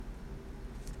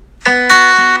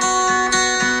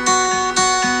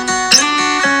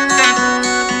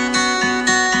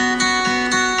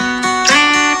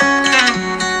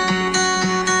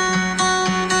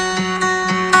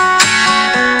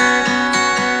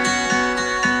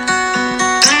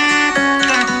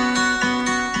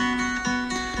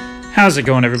How's it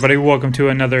going, everybody? Welcome to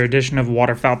another edition of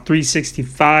Waterfowl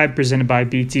 365 presented by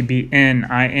BTBN.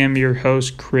 I am your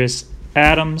host, Chris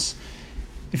Adams.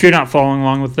 If you're not following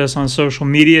along with us on social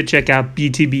media, check out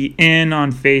BTBN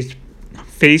on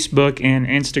Facebook and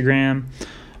Instagram.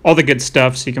 All the good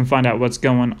stuff so you can find out what's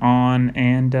going on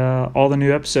and all the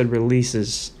new episode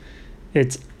releases.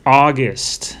 It's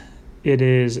August. It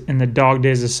is in the dog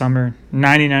days of summer,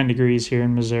 99 degrees here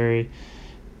in Missouri.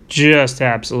 Just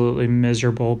absolutely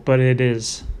miserable, but it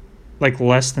is like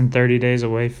less than 30 days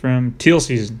away from teal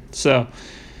season. So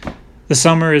the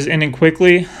summer is ending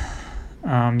quickly.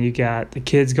 You got the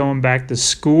kids going back to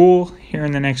school here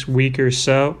in the next week or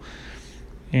so,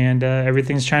 and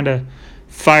everything's trying to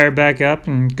fire back up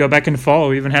and go back into fall.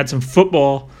 We even had some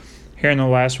football here in the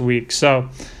last week. So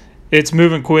it's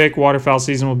moving quick. Waterfowl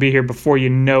season will be here before you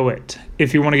know it.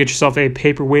 If you want to get yourself a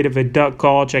paperweight of a duck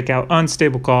call, check out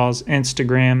Unstable Calls,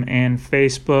 Instagram, and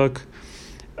Facebook.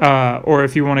 Or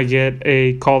if you want to get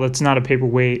a call that's not a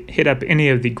paperweight, hit up any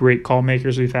of the great call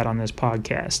makers we've had on this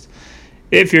podcast.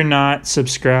 If you're not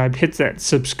subscribed, hit that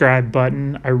subscribe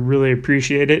button. I really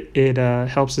appreciate it. It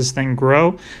helps this thing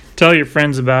grow. Tell your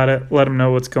friends about it. Let them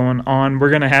know what's going on. We're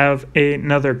going to have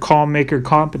another call maker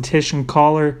competition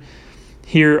caller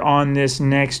here on this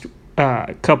next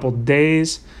couple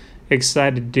days.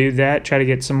 Excited to do that. Try to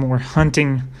get some more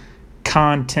hunting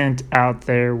content out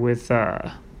there with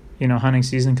hunting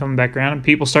season coming back around and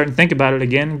people starting to think about it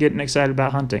again and getting excited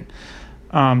about hunting.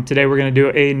 Today we're going to do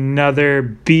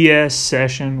another BS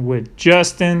session with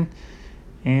Justin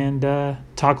and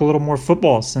talk a little more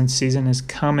football since season is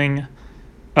coming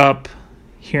up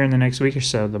here in the next week or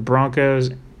so. The Broncos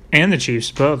and the Chiefs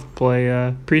both play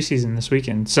preseason this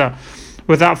weekend. So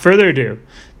without further ado,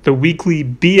 the weekly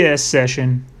BS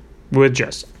session with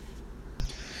Justin.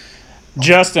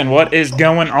 Justin, what is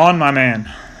going on, my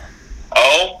man?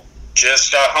 Oh,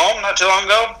 just got home not too long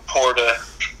ago. Poured a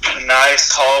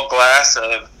nice tall glass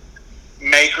of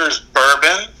Maker's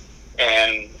bourbon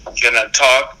and gonna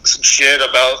talk some shit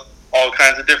about all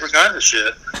kinds of different kinds of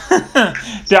shit.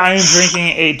 I am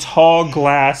drinking a tall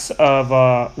glass of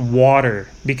water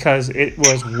because it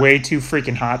was way too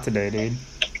freaking hot today, dude.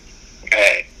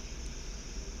 Hey,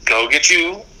 go get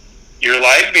you your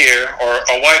light beer or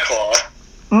a White Claw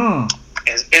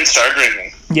and start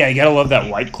drinking. Yeah, you gotta love that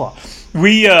White Claw.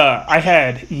 I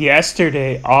had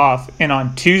yesterday off, and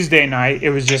on Tuesday night,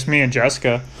 it was just me and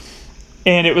Jessica.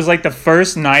 And it was like the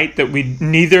first night that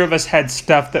neither of us had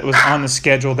stuff that was on the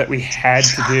schedule that we had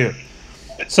to do.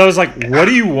 So I was like, what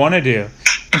do you want to do?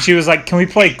 And she was like, can we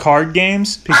play card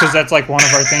games? Because that's like one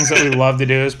of our things that we love to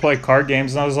do is play card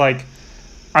games. And I was like,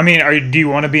 I mean, do you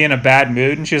want to be in a bad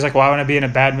mood? And she was like, why would I be in a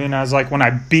bad mood? And I was like, when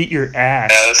I beat your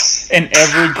ass in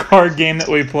every card game that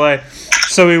we play.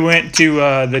 So we went to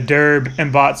the Derb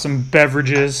and bought some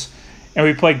beverages, and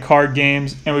we played card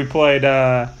games, and we played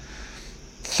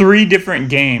 3 different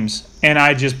games, and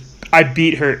I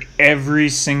beat her every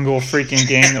single freaking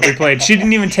game that we played. She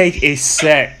didn't even take a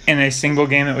set in a single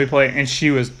game that we played, and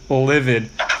she was livid.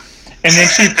 And then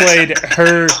she played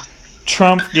her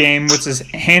trump game, which is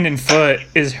hand and foot,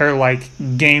 is her like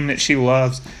game that she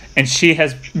loves, and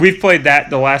we've played that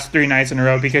the last 3 nights in a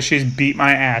row because she's beat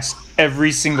my ass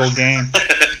every single game.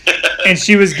 And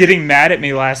she was getting mad at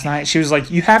me last night. She was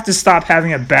like, you have to stop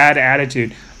having a bad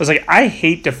attitude. I was like, I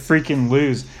hate to freaking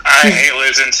lose. I hate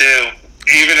losing too,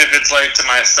 even if it's like to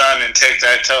my son and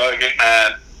tic-tac-toe, I get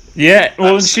mad. Yeah,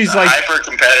 well, she's like hyper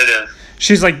competitive.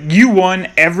 She's like, you won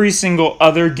every single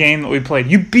other game that we played.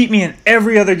 You beat me in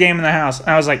every other game in the house. And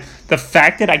I was like, the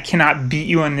fact that I cannot beat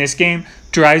you in this game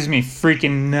drives me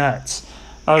freaking nuts.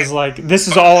 I was like, this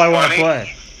is all I want to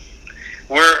play.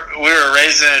 We were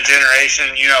raised in a generation,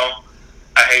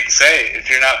 I hate to say it, if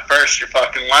you're not first, you're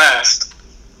fucking last.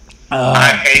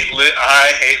 I hate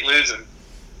losing.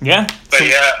 Yeah. But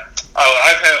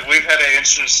we've had an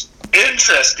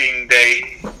interesting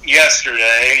day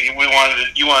yesterday. You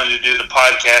wanted to do the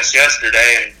podcast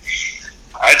yesterday, and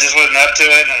I just wasn't up to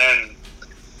it. And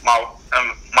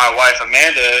my wife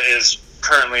Amanda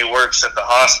currently works at the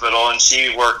hospital, and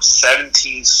she worked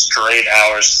 17 straight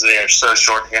hours. They are so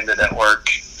short-handed at work.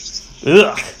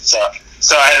 Ugh.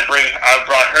 So I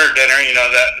brought her dinner.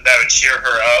 That would cheer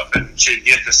her up, and she'd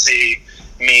get to see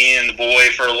me and the boy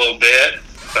for a little bit.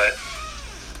 But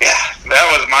yeah, that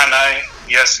was my night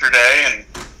yesterday, and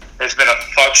it's been a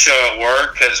fuck show at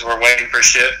work because we're waiting for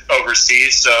shit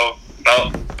overseas. So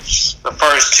about the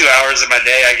first 2 hours of my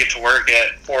day, I get to work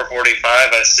at 4:45.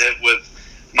 I sit with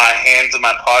my hands in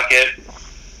my pocket,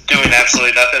 doing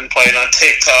absolutely nothing, playing on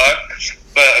TikTok.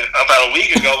 But about a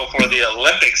week ago, before the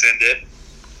Olympics ended,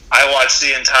 I watched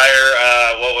the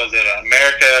entire what was it,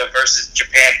 America versus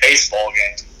Japan baseball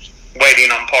game,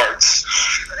 waiting on parts.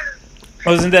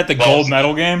 Wasn't that the gold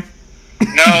medal game?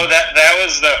 No, that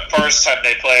was the first time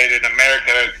they played, and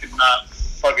America could not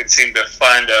fucking seem to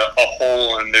find a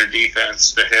hole in their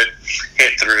defense to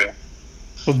hit through.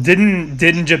 Well,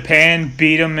 didn't Japan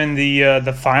beat them in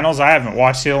the finals? I haven't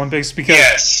watched the Olympics because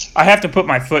yes. I have to put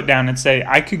my foot down and say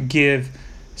I could give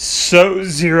so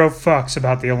zero fucks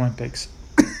about the Olympics.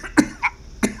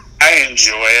 I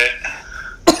enjoy it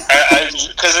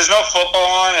because there's no football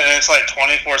on, and it's like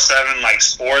 24/7 like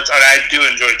sports. And I do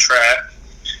enjoy track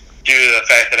due to the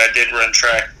fact that I did run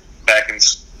track back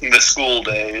in the school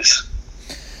days.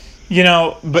 You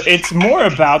know, but it's more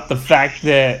about the fact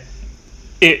that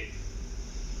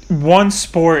one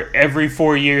sport every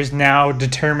 4 years now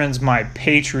determines my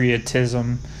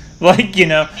patriotism. Like, you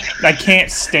know, I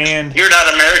can't stand... You're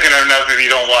not American enough if you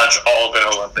don't watch all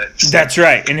the Olympics. That's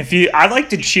right. And I like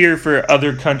to cheer for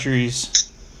other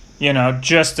countries, you know,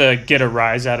 just to get a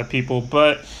rise out of people.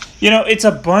 But, you know, it's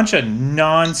a bunch of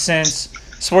nonsense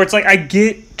sports. Like, I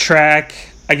get track.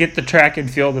 I get the track and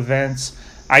field events.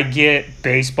 I get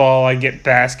baseball. I get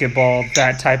basketball,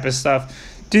 that type of stuff.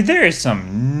 Dude, there is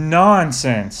some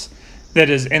nonsense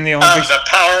that is in the Olympics. The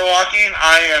power walking,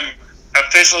 I am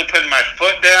officially putting my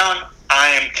foot down. I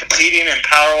am competing in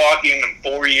power walking in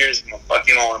 4 years in the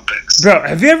fucking Olympics. Bro,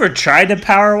 have you ever tried to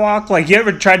power walk? Like, you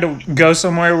ever tried to go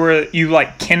somewhere where you,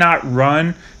 like, cannot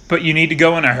run, but you need to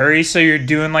go in a hurry, so you're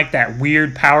doing, like, that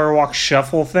weird power walk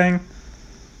shuffle thing?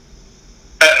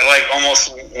 Like,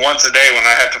 almost once a day when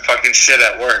I have to fucking shit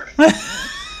at work.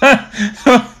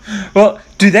 Well,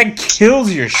 dude, that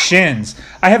kills your shins.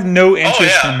 I have no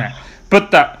interest in that.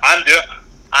 But I'm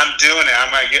doing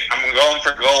it. I'm going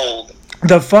for gold.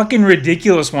 The fucking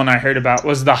ridiculous one I heard about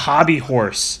was the hobby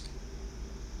horse.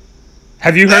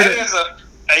 Have you heard it?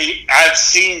 I've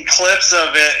seen clips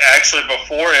of it actually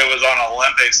before it was on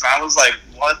Olympics, and I was like,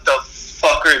 what the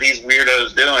fuck are these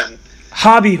weirdos doing?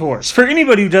 Hobby horse. For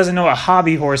anybody who doesn't know what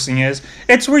hobby horsing is,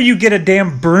 it's where you get a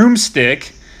damn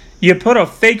broomstick, you put a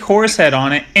fake horse head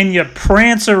on it, and you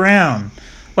prance around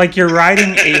like you're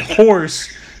riding a horse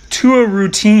to a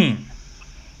routine.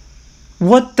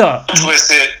 What the?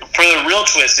 Twisted. For the real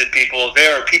twisted people,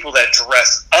 there are people that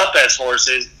dress up as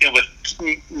horses with,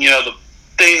 you know, the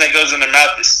thing that goes in their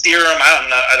mouth to steer them out.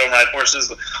 And I don't ride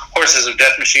horses. Horses are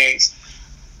death machines.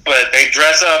 But they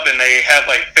dress up and they have,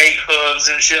 like, fake hooves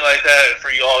and shit like that for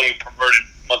all you perverted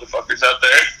motherfuckers out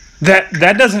there.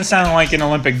 That doesn't sound like an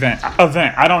Olympic event.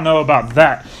 I don't know about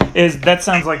that. That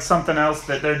sounds like something else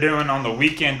that they're doing on the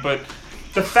weekend. But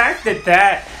the fact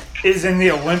that is in the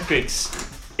Olympics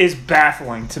is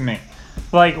baffling to me.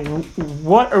 Like,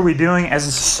 what are we doing as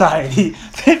a society?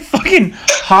 That fucking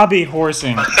hobby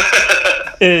horsing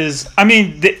is... I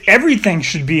mean, everything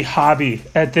should be hobby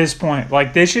at this point.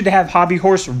 Like, they should have hobby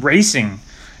horse racing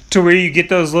to where you get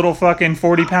those little fucking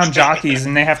 40-pound jockeys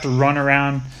and they have to run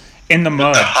around in the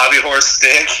mud. The hobby horse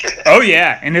stick. Oh,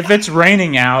 yeah. And if it's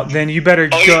raining out, then you better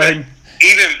go ahead.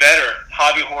 Even better,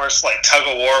 hobby horse, like tug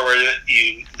of war, where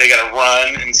they got to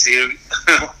run and see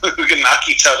who can knock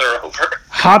each other over.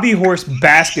 Hobby horse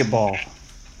basketball.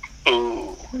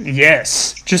 Ooh.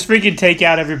 Yes. Just freaking take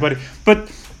out everybody.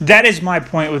 But that is my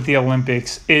point with the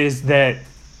Olympics, is that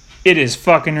it is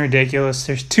fucking ridiculous.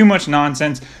 There's too much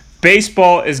nonsense.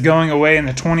 Baseball is going away in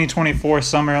the 2024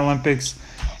 Summer Olympics,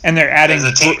 and they're adding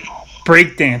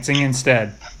breakdancing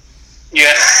instead.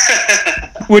 Yeah.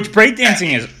 Which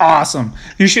breakdancing is awesome.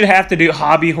 You should have to do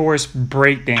hobby horse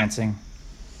breakdancing.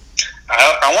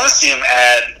 I want to see them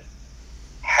add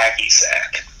hacky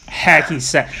sack. Hacky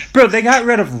sack. Bro, they got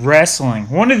rid of wrestling.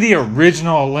 One of the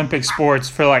original Olympic sports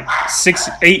for like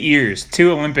 8 years.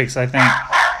 2 Olympics, I think.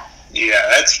 Yeah,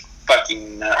 that's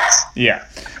fucking nuts. Yeah.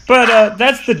 But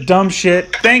that's the dumb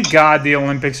shit. Thank God the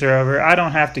Olympics are over. I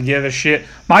don't have to give a shit.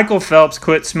 Michael Phelps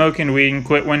quit smoking weed and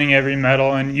quit winning every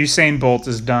medal, and Usain Bolt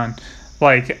is done.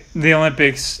 Like, the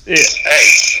Olympics... Hey,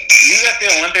 you got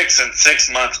the Olympics in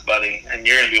 6 months, buddy, and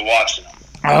you're going to be watching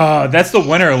them. That's the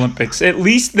Winter Olympics. At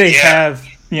least they have,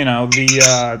 you know,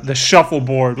 the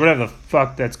shuffleboard, whatever the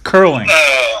fuck that's curling.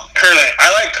 Curling.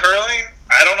 I like curling.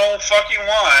 I don't know fucking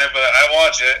why, but I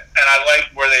watch it, and I like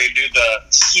where they do the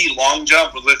ski long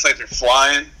jump, where it looks like they're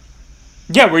flying.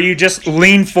 Yeah, where you just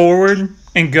lean forward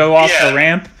and go off the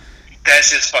ramp.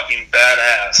 That's just fucking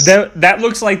badass. That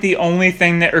looks like the only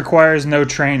thing that requires no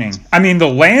training. I mean, the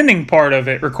landing part of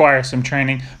it requires some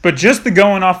training, but just the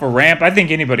going off a ramp, I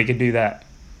think anybody could do that.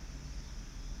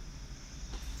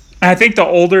 And I think the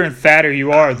older and fatter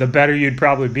you are, the better you'd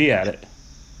probably be at it.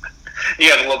 You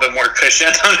got a little bit more cushion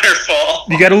on your fall.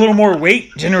 You got a little more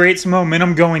weight, generate some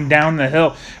momentum going down the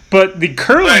hill. But the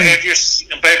curling, but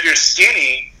if you're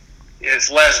skinny,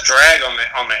 it's less drag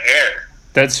on the air.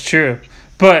 That's true.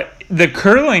 But the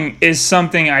curling is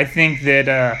something I think that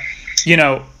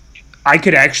I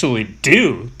could actually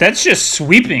do. That's just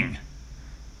sweeping.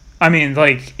 I mean,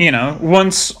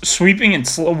 one sweeping and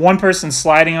one person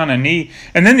sliding on a knee,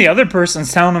 and then the other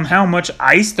person's telling them how much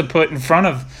ice to put in front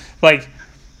of.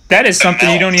 That is something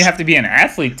you don't even have to be an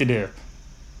athlete to do.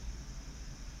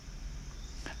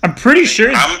 I'm pretty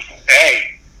sure.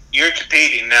 Hey, you're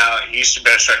competing now. You should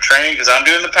better start training because I'm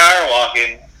doing the power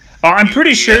walking. I'm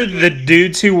pretty sure the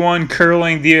dudes who won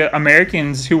curling, the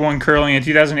Americans who won curling in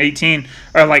 2018,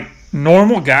 are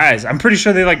normal guys. I'm pretty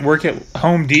sure they work at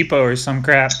Home Depot or some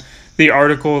crap. The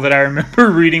article that I remember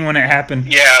reading when it happened.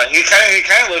 Yeah, he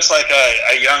kind of looks like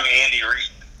a young Andy Reid.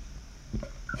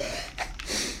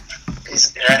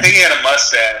 I think he had a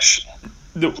mustache.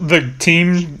 The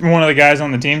team, one of the guys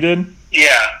on the team did?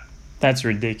 Yeah. That's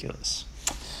ridiculous.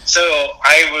 So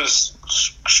I was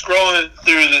scrolling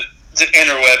through the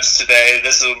interwebs today.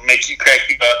 This will make you crack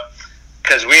you up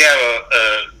because we have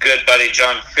a good buddy,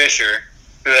 John Fisher,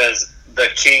 who has the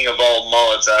king of all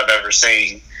mullets I've ever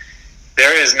seen.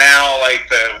 There is now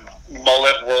the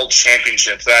Mullet World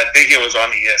Championships. I think it was on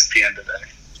ESPN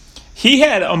today. He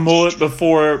had a mullet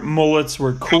before mullets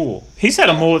were cool. He's had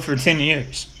a mullet for 10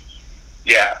 years.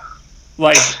 Yeah.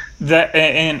 That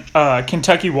in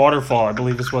Kentucky Waterfall, I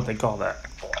believe is what they call that.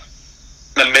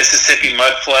 The Mississippi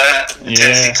Mud Flat,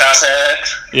 Tennessee Top Hat.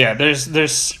 Yeah,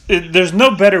 there's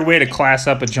no better way to class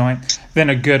up a joint than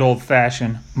a good old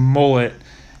fashioned mullet.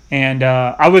 And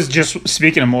I was just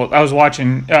speaking of mullet. I was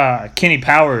watching Kenny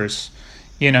Powers,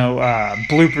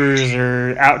 bloopers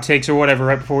or outtakes or whatever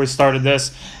right before we started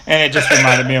this, and it just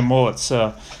reminded me of mullets.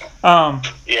 So,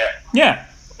 yeah.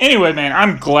 Anyway, man,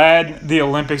 I'm glad the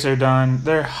Olympics are done.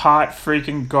 They're hot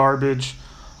freaking garbage.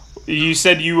 You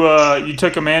said you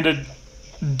took Amanda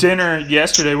dinner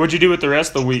yesterday. What'd you do with the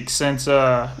rest of the week since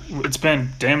it's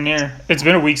been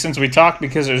a week since we talked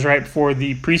because it was right before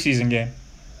the preseason game?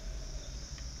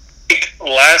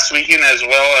 Last weekend as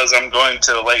well as I'm going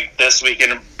to this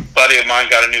weekend, a buddy of mine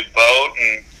got a new boat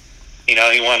and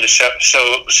he wanted to show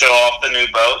off the new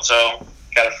boat, so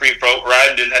got a free boat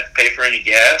ride, didn't have to pay for any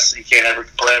gas. You can't ever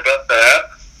complain about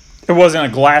that. It wasn't a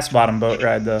glass bottom boat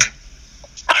ride though.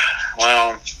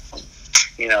 Well,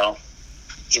 you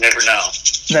never know.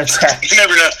 That's right. You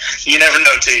never know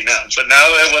till you know. But no,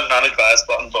 it was not a glass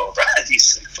bottom boat ride. You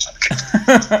sick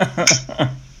fuck.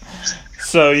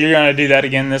 So you're gonna do that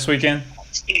again this weekend?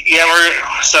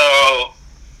 Yeah, so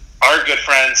our good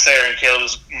friends Sarah and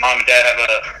Caleb's mom and dad have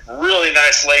a really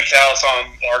nice lake house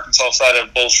on the Arkansas side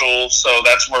of Bull Shoals, so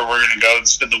that's where we're gonna go and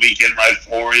spend the weekend, ride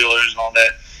 4-wheelers and all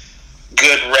that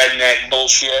good redneck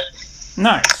bullshit.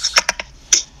 Nice.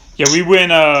 Yeah, we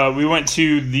went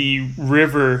to the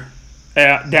river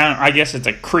down. I guess it's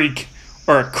a creek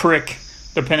or a crick,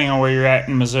 depending on where you're at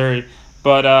in Missouri.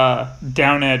 But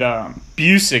down at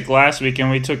Busick last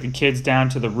weekend, we took the kids down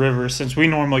to the river since we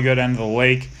normally go down to the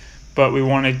lake. But we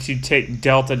wanted to take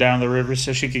Delta down the river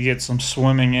so she could get some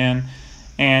swimming in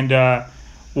and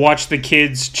watch the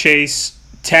kids chase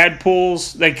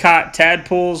tadpoles. They caught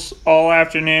tadpoles all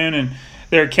afternoon, and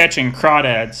they're catching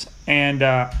crawdads. And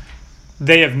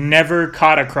they have never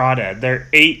caught a crawdad. They're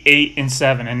 8, 8, and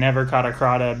 7 and never caught a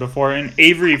crawdad before. And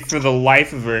Avery, for the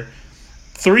life of her,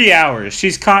 3 hours.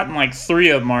 She's caught in 3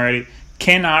 of them already.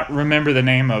 Cannot remember the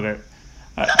name of it.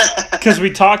 Because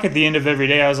we talk at the end of every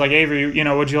day. I was like, Avery,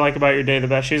 what'd you like about your day the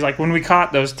best? She's like, when we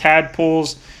caught those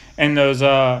tadpoles and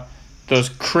those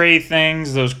cray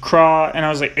things, those craw. And I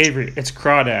was like, Avery, it's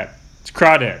crawdad. It's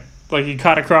crawdad. You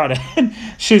caught a crawdad.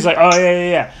 She's like, oh,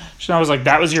 yeah. And I was like,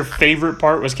 that was your favorite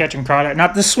part, was catching crawdad?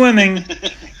 Not the swimming,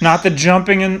 not the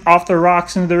jumping off the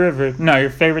rocks into the river. No, your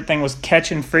favorite thing was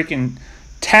catching freaking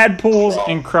tadpoles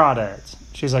and crawdads.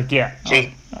 She's like, yeah. All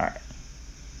right.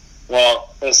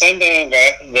 Well, the same thing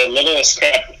that the littlest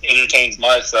crap entertains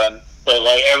my son. But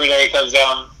every day he comes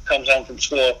home from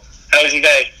school. How was your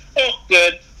day? Oh,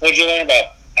 good. What'd you learn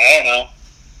about? I don't know.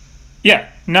 Yeah,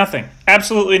 nothing.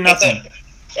 Absolutely nothing.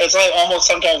 It's almost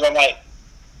sometimes I'm like,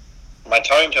 am I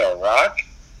talking to a rock?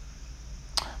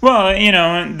 Well,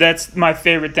 that's my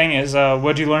favorite thing is,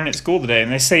 what'd you learn at school today?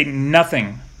 And they say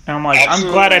nothing. And I'm like, absolutely.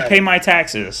 I'm glad I pay my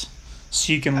taxes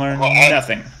so you can learn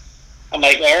nothing. I'm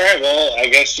like, all right, well, I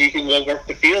guess you can go work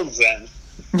the fields then.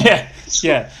 Yeah.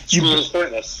 School is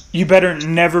pointless. You better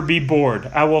never be bored.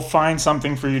 I will find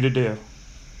something for you to do.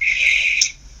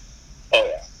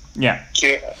 Oh, yeah.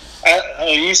 Yeah.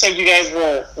 You said you guys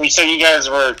were. You guys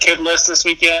were kidless this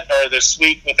weekend or this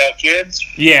week without kids.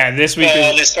 Yeah, this week.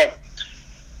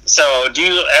 So, do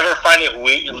you ever find it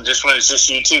weird just when it's just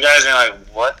you two guys and you're like,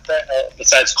 what the hell?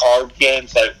 Besides card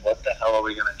games, like, what the hell are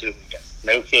we gonna do? We got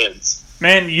no kids.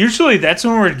 Man, usually that's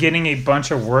when we're getting a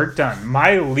bunch of work done.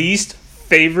 My least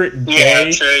favorite day.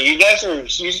 Yeah, true. You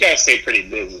guys stay pretty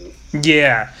busy.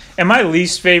 Yeah, and my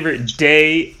least favorite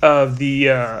day of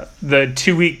the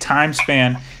 2-week time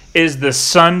span is the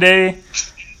Sunday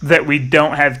that we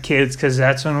don't have kids, because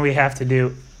that's when we have to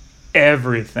do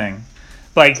everything.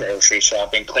 Like grocery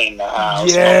shopping, clean the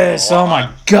house. Yes, oh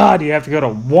my God, you have to go to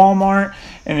Walmart,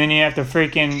 and then you have to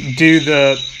freaking do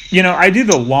I do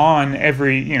the lawn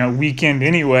every, weekend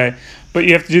anyway, but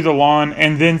you have to do the lawn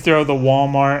and then throw the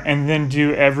Walmart and then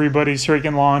do everybody's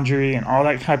freaking laundry and all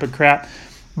that type of crap.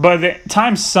 By the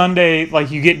time Sunday,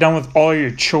 like, you get done with all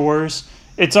your chores,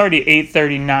 it's already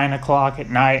 8:30, 9 o'clock at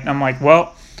night, and I'm like,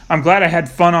 well, I'm glad I had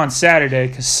fun on Saturday,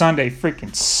 because Sunday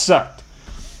freaking sucked.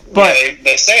 But yeah,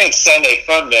 they say it's Sunday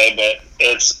fun day, but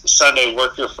it's Sunday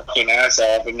work your fucking ass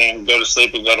off and then go to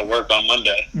sleep and go to work on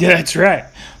Monday. Yeah, that's right.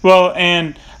 Well,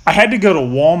 and I had to go to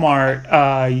Walmart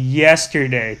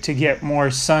yesterday to get more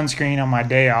sunscreen on my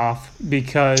day off,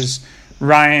 because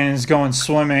Ryan is going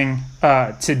swimming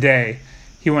today.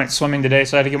 He went swimming today,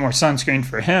 so I had to get more sunscreen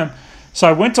for him. So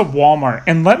I went to Walmart,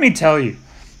 and let me tell you,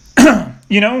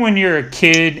 when you're a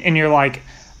kid and you're like,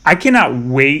 I cannot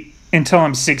wait until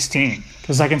I'm 16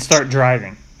 because I can start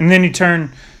driving. And then you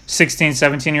turn 16,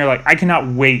 17, you're like, I cannot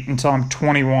wait until I'm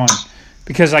 21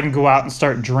 because I can go out and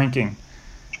start drinking.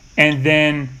 And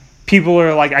then people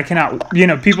are like, I cannot,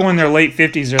 people in their late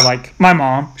 50s are like, my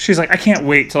mom, she's like, I can't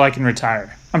wait till I can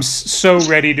retire. I'm so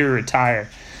ready to retire.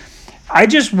 I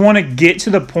just want to get to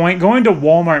the point. Going to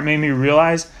Walmart made me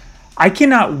realize I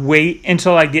cannot wait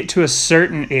until I get to a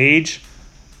certain age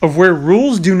of where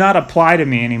rules do not apply to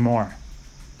me anymore.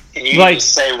 You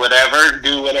just say whatever,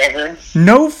 do whatever.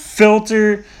 No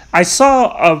filter. I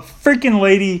saw a freaking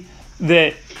lady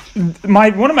that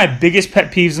one of my biggest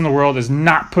pet peeves in the world is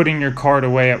not putting your cart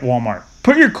away at Walmart.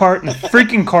 Put your cart in the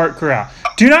freaking cart corral.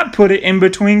 Do not put it in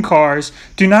between cars.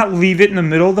 Do not leave it in the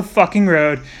middle of the fucking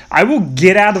road. I will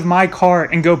get out of my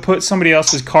cart and go put somebody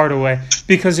else's cart away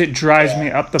because it drives me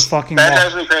up the fucking wall.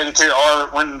 That drives me crazy too. Or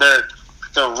when they're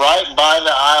right by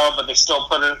the aisle, but they still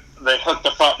they hook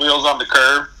the front wheels on the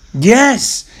curb.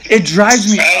 Yes, it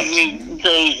drives me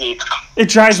crazy. It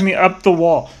drives me up the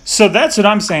wall. So that's what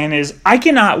I'm saying is I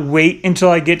cannot wait until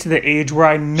I get to the age where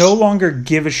I no longer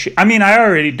give a shit. I mean, I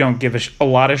already don't give a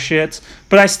lot of shits,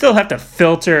 but I still have to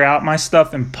filter out my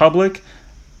stuff in public.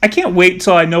 I can't wait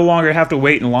till I no longer have to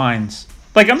wait in lines.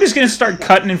 Like, I'm just going to start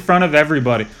cutting in front of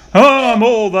everybody. Oh, I'm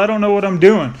old. I don't know what I'm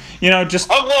doing.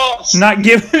 Just not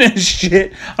giving a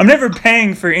shit. I'm never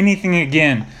paying for anything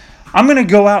again. I'm going to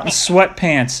go out in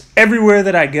sweatpants everywhere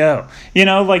that I go.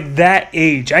 Like that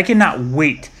age. I cannot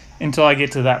wait until I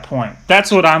get to that point. That's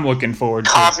what I'm looking forward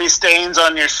to. Coffee stains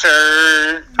on your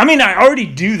shirt. I mean, I already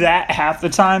do that half the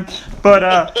time.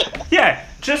 But, yeah,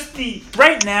 just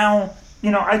right now,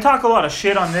 I talk a lot of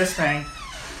shit on this thing.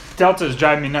 Delta's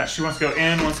driving me nuts. She wants to go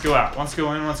in, wants to go out. Wants to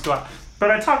go in, wants to go out.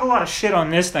 But I talk a lot of shit on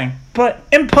this thing. But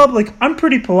in public, I'm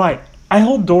pretty polite. I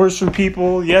hold doors for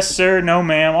people. Yes, sir. No,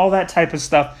 ma'am. All that type of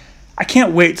stuff. I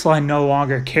can't wait till I no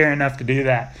longer care enough to do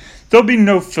that. There'll be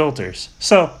no filters.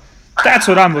 So that's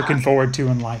what I'm looking forward to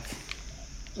in life.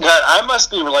 God, I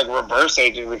must be like reverse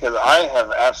aging because I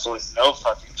have absolutely no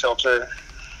fucking filter.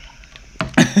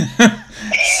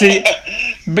 See,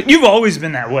 but you've always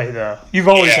been that way, though. You've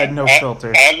always had no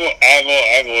filter. I've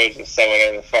always just said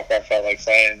whatever the fuck I felt like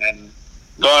saying. And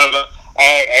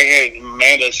I get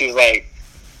Amanda, she's like,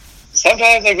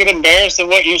 sometimes I get embarrassed at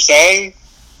what you say,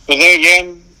 but then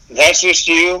again, that's just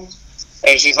you.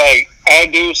 And she's like, I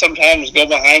do sometimes go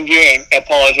behind you and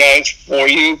apologize for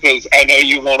you because I know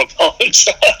you won't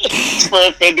apologize for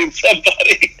offending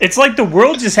somebody. It's like the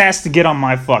world just has to get on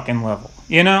my fucking level,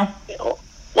 Well,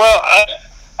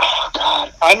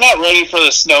 God, I'm not ready for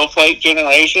the snowflake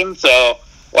generation, so,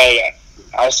 like,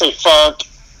 I say fuck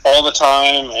all the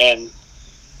time, and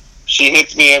she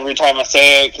hits me every time I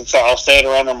say it, because I'll say it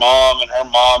around her mom, and her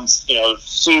mom's,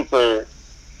 super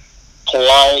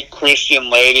polite Christian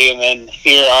lady, and then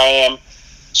here I am.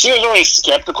 She was always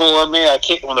skeptical of me.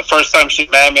 When the first time she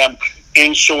met me, I'm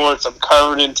in shorts, I'm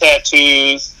covered in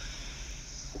tattoos,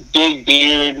 big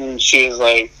beard, and she was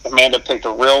like, Amanda picked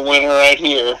a real winner right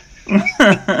here.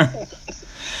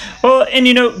 Well,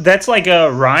 and that's like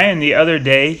Ryan the other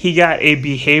day. He got a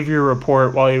behavior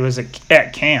report while he was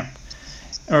at camp.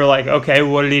 And we're like, okay,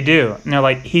 what did he do? And they're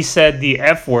like, he said the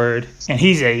F word, and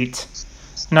he's 8.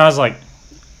 And I was like,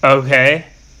 okay.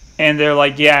 And they're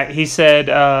like, yeah, he said,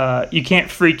 you can't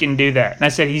freaking do that. And I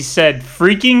said, he said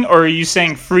freaking, or are you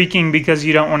saying freaking because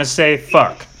you don't want to say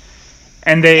fuck?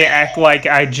 And they act like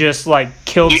I just, like,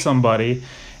 killed somebody.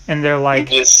 And they're like,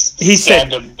 he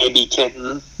said, a baby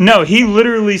kitten. No, he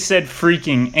literally said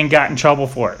freaking and got in trouble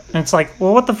for it. And it's like,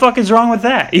 well, what the fuck is wrong with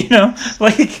that? You know?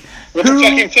 Like, what's a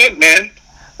fucking kid, man?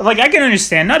 Like, I can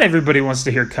understand not everybody wants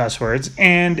to hear cuss words,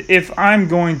 and if I'm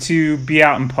going to be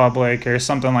out in public or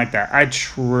something like that, I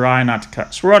try not to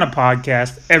cuss. We're on a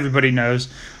podcast. Everybody knows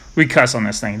we cuss on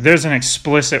this thing. There's an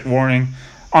explicit warning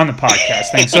on the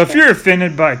podcast thing. So if you're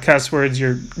offended by cuss words,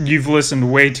 you've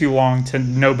listened way too long to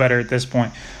know better at this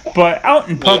point. But out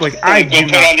in public, I do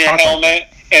not put on your talk helmet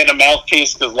and a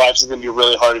mouthpiece, because life is going to be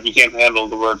really hard if you can't handle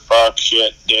the word fuck,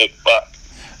 shit, dick, fuck.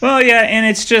 Well, yeah, and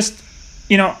it's just...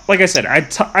 You know, like I said,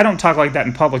 I don't talk like that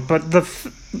in public, but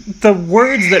the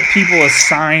words that people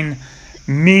assign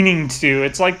meaning to,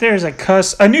 it's like there's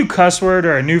a new cuss word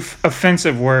or a new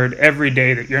offensive word every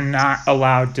day that you're not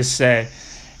allowed to say.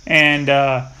 And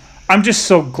I'm just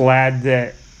so glad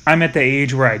that I'm at the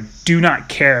age where I do not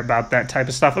care about that type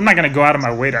of stuff. I'm not going to go out of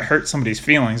my way to hurt somebody's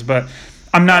feelings, but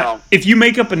I'm not... No. If you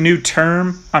make up a new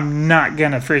term, I'm not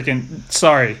going to freaking...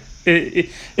 Sorry.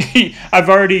 I've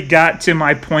already got to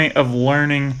my point of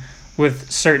learning with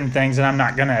certain things, and I'm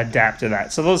not going to adapt to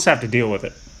that. So they'll just have to deal with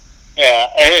it. Yeah,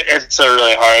 it's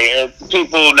really hard.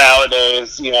 People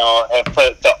nowadays, have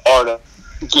put the art of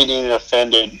getting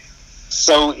offended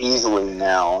so easily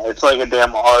now. It's like a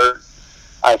damn art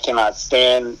I cannot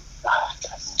stand.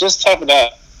 Just tough it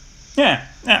out. Yeah,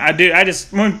 I do.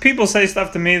 When people say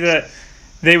stuff to me that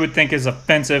they would think is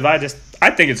offensive, I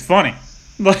think it's funny.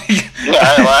 Like, yeah,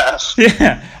 I laugh.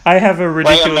 Yeah, I have a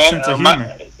ridiculous sense of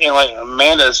humor. Like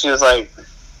Amanda, she was like,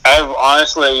 I've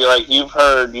honestly, like, you've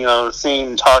heard,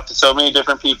 seen, talked to so many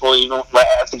different people, even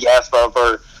at the gas pump,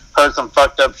 or heard some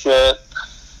fucked up shit,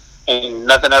 and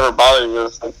nothing ever bothered you.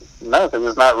 It's like, no, because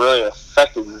it's not really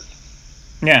affecting me.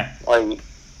 Yeah. Like,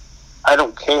 I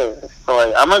don't care. So,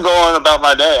 like, I'm going to go on about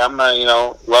my day. I'm going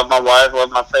to, love my wife,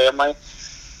 love my family,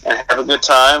 and have a good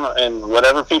time, and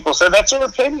whatever people say, that's your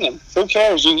opinion. Who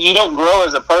cares? You don't grow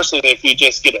as a person if you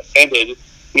just get offended.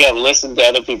 You got to listen to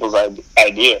other people's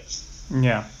ideas.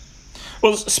 Yeah.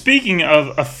 Well, speaking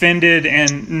of offended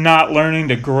and not learning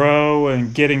to grow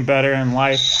and getting better in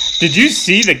life, did you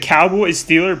see the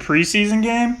Cowboys-Steelers preseason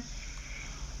game?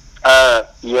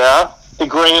 Yeah. The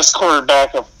greatest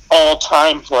quarterback of all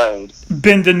time played.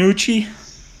 Ben DiNucci?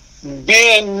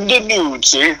 Ben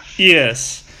DiNucci.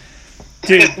 Yes.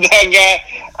 Dude. That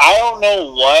guy, I don't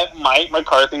know what Mike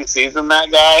McCarthy sees in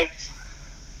that guy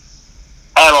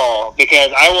at all,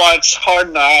 because I watched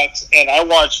Hard Knocks, and I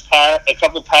watched a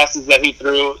couple passes that he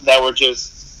threw that were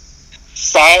just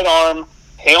sidearm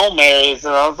Hail Marys,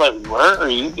 and I was like, where are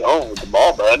you going with the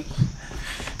ball, bud?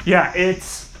 Yeah,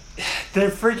 they're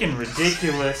freaking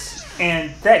ridiculous,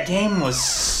 and that game was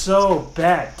so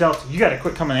bad. Delta, you gotta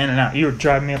quit coming in and out. You were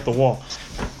driving me up the wall.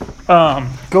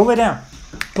 Go lay down.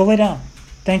 Go lay down.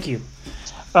 Thank you.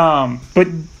 But,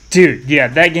 dude, yeah,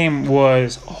 that game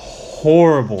was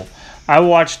horrible. I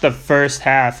watched the first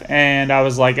half, and I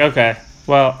was like, okay,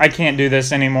 well, I can't do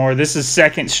this anymore. This is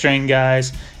second-string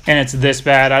guys, and it's this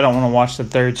bad. I don't want to watch the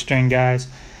third-string guys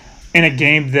in a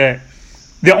game that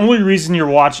the only reason you're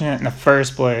watching it in the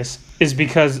first place is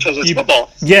because it's football.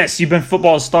 Yes, you've been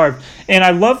football starved. And I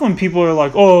love when people are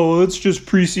like, oh, it's just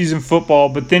preseason football,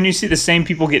 but then you see the same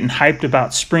people getting hyped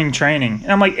about spring training.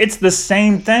 And I'm like, it's the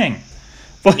same thing.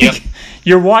 Like, yep.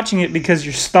 You're watching it because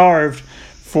you're starved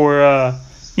for, football.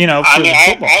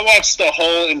 I watched the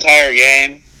whole entire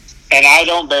game, and I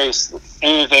don't base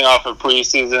anything off of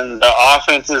preseason. The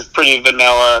offense is pretty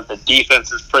vanilla. The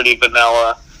defense is pretty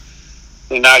vanilla.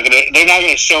 They're not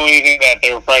gonna show anything that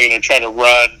they were probably gonna try to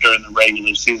run during the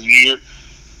regular season.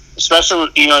 Especially,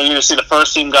 you're gonna see the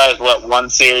first team guys one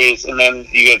series, and then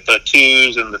you get the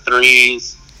 2s and the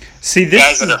 3s. See, this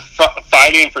guys that are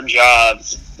fighting for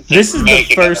jobs. This is the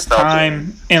first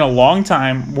time in a long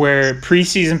time where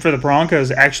preseason for the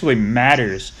Broncos actually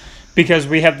matters, because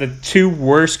we have the 2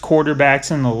 worst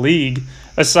quarterbacks in the league,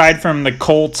 aside from the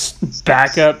Colts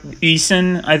backup.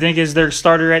 Eason, I think, is their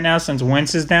starter right now since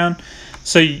Wentz is down.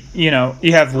 So, you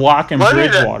have Locke and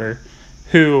Bridgewater,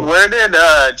 who... Where did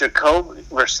Jacoby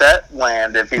Brissett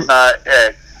land if he's not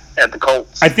at the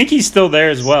Colts? I think he's still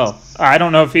there as well. I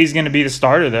don't know if he's going to be the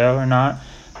starter, though, or not.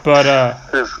 But,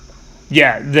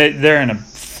 yeah, they're in a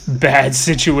bad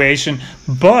situation.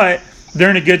 But they're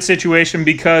in a good situation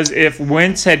because if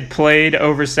Wentz had played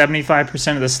over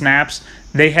 75% of the snaps,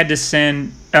 they had to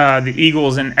send the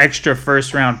Eagles an extra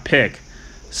first-round pick.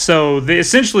 So they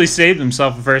essentially saved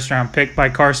themselves a first-round pick by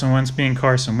Carson Wentz being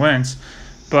Carson Wentz.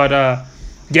 But,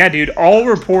 yeah, dude, all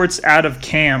reports out of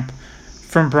camp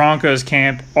from Broncos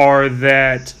camp are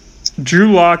that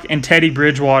Drew Lock and Teddy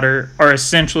Bridgewater are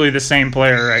essentially the same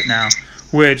player right now,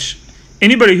 which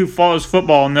anybody who follows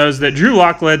football knows that Drew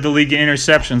Lock led the league in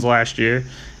interceptions last year,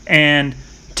 and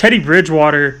Teddy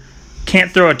Bridgewater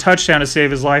can't throw a touchdown to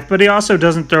save his life, but he also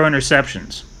doesn't throw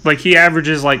interceptions. Like, he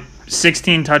averages,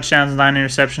 16 touchdowns, 9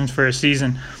 interceptions for a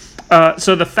season.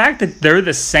 So the fact that they're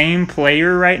the same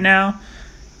player right now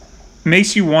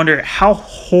makes you wonder how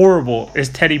horrible is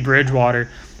Teddy Bridgewater,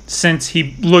 since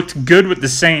he looked good with the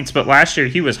Saints, but last year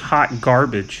he was hot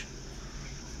garbage.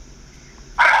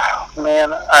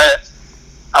 Man, I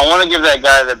want to give that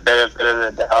guy the benefit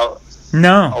of the doubt.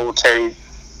 No. Old Teddy.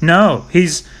 No,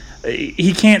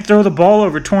 he can't throw the ball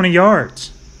over 20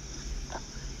 yards.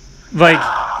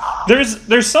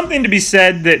 There's something to be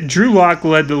said that Drew Lock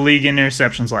led the league in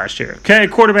interceptions last year. Okay, a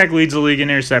quarterback leads the league in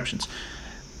interceptions.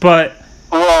 But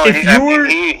he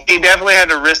definitely had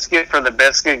to risk it for the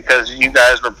biscuit because you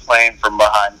guys were playing from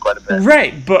behind quite a bit.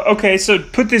 Right, but okay, so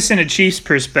put this in a Chiefs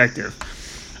perspective.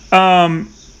 Name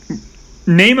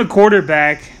a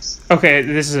quarterback. Okay,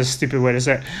 this is a stupid way to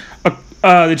say it.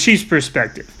 The Chiefs'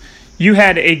 perspective. You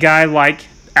had a guy like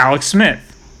Alex Smith.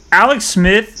 Alex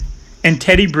Smith and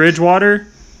Teddy Bridgewater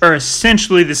are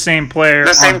essentially the same player.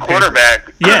 The same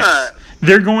quarterback. Yes.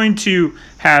 They're going to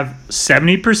have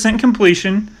 70%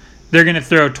 completion. They're going to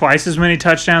throw twice as many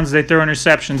touchdowns as they throw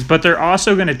interceptions, but they're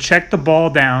also going to check the ball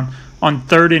down on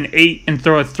 3rd and 8 and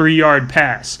throw a 3-yard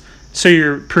pass. So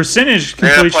your percentage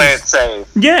completion. Play it safe.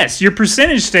 Yes, your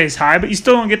percentage stays high, but you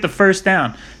still don't get the first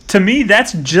down. To me,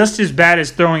 that's just as bad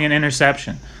as throwing an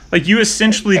interception. Like, you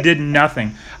essentially did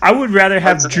nothing. I would rather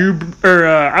have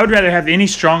I would rather have any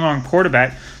strong arm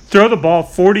quarterback throw the ball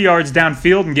 40 yards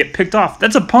downfield and get picked off.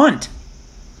 That's a punt.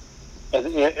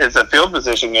 It's a field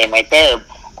position game right there.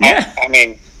 Yeah. I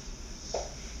mean,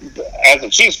 as a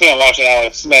Chiefs fan watching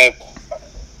Alex Smith,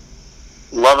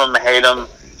 love him, hate him,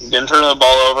 didn't turn the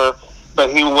ball over,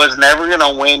 but he was never going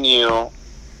to win you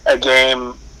a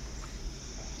game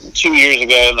 2 years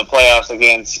ago in the playoffs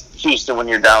against Houston when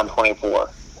you're down 24.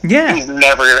 Yeah. He's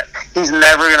never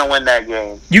gonna win that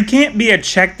game. You can't be a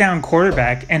check down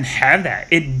quarterback and have that.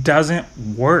 It doesn't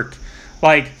work.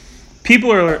 Like,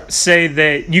 people say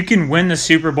that you can win the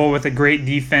Super Bowl with a great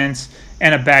defense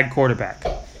and a bad quarterback.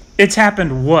 It's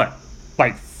happened 4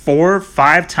 or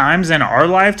 5 times in our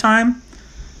lifetime?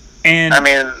 And I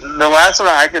mean, the last one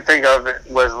I could think of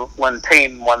was when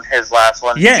Peyton won his last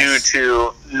one due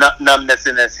to numbness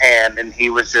in his hand, and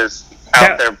he was just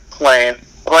out there playing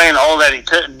all that he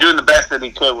could, doing the best that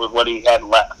he could with what he had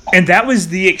left. And that was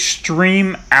the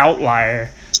extreme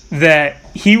outlier, that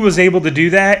he was able to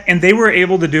do that, and they were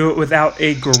able to do it without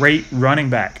a great running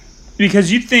back.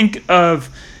 Because you think of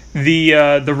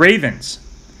the Ravens,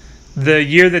 the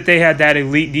year that they had that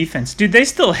elite defense. Dude, they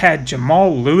still had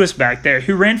Jamal Lewis back there,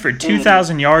 who ran for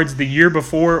 2,000 yards the year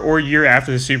before or year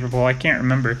after the Super Bowl. I can't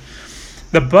remember.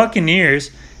 The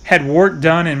Buccaneers had Warrick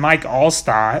Dunn and Mike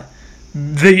Allstott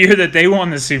the year that they won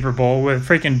the Super Bowl with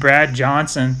freaking Brad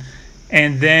Johnson.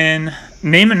 And then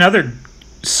name another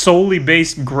solely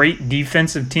based great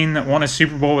defensive team that won a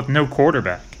Super Bowl with no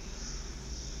quarterback.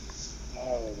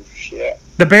 Oh, shit.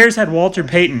 The Bears had Walter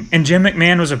Payton, and Jim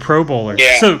McMahon was a Pro Bowler.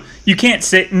 Yeah. So you can't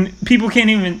say, people can't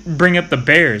even bring up the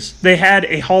Bears. They had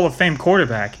a Hall of Fame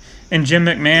quarterback, and Jim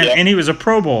McMahon, and he was a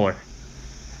Pro Bowler.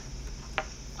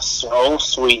 So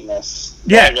sweetness.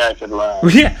 Yeah. That guy could run.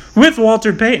 Yeah, with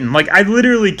Walter Payton. Like, I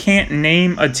literally can't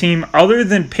name a team other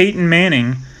than Peyton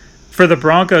Manning for the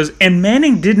Broncos, and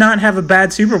Manning did not have a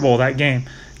bad Super Bowl that game.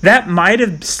 That might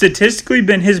have statistically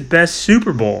been his best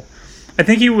Super Bowl. I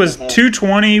think he was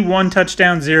 220, 1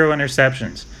 touchdown, 0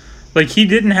 interceptions. Like, he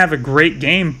didn't have a great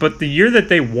game, but the year that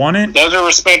they won it... Those are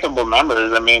respectable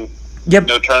numbers. I mean,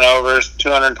 no turnovers,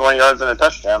 220 yards and a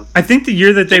touchdown. I think the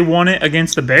year that they won it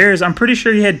against the Bears, I'm pretty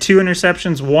sure he had 2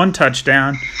 interceptions, 1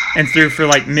 touchdown, and threw for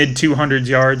like mid-200s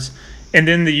yards. And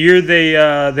then the year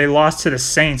they lost to the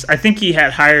Saints, I think he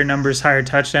had higher numbers, higher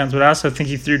touchdowns, but I also think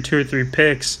he threw 2 or 3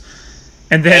 picks.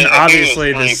 And then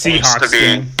obviously the Seahawks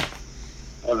game.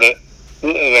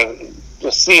 The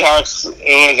Seahawks,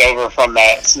 it was over from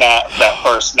that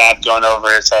first snap going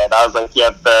over his head. I was like,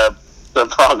 yep, the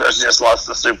Broncos just lost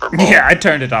the Super Bowl. Yeah, I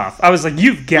turned it off. I was like,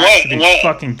 you've got to be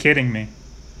fucking kidding me.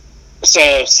 So,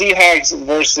 Seahawks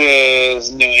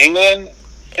versus New England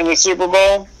in the Super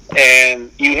Bowl,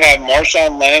 and you have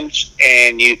Marshawn Lynch,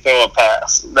 and you throw a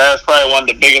pass. That's probably one of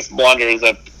the biggest blunders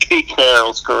of Pete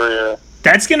Carroll's career.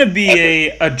 That's going to be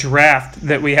a draft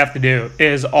that we have to do,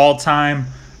 is all-time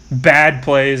bad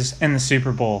plays in the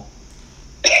Super Bowl.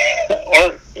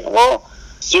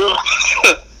 You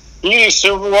use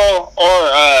Super Bowl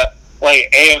or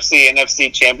like AFC and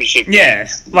NFC championship games.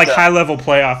 Yeah, like high-level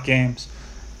playoff games.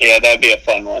 Yeah, that'd be a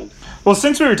fun one. Well,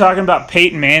 since we were talking about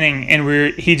Peyton Manning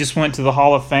and he just went to the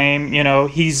Hall of Fame,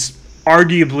 he's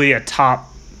arguably a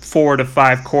top 4 to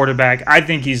 5 quarterback. I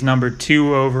think he's number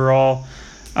 2 overall.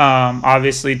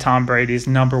 Obviously, Tom Brady's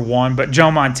number 1, but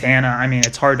Joe Montana, I mean,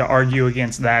 it's hard to argue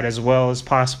against that as well as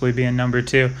possibly being number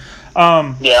 2.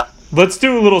 Yeah. Let's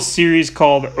do a little series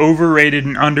called Overrated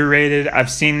and Underrated. I've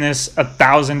seen this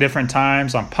 1,000 different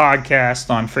times on podcasts,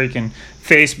 on freaking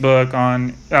Facebook,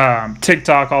 on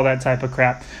TikTok, all that type of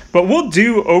crap. But we'll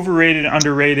do overrated and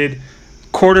underrated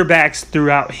quarterbacks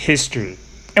throughout history.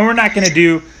 And we're not going to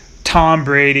do Tom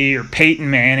Brady or Peyton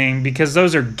Manning because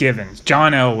those are givens.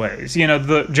 John Elway's,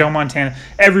 the Joe Montana.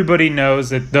 Everybody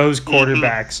knows that those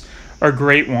quarterbacks are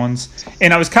great ones.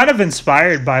 And I was kind of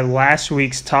inspired by last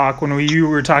week's talk when you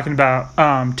were talking about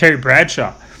Terry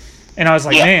Bradshaw. And I was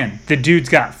like, man, the dude's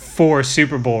got 4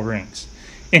 Super Bowl rings.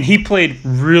 And he played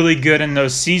really good in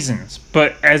those seasons.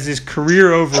 But as his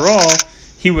career overall,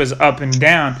 he was up and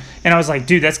down. And I was like,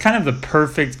 dude, that's kind of the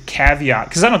perfect caveat.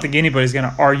 Because I don't think anybody's going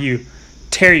to argue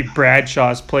Terry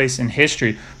Bradshaw's place in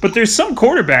history. But there's some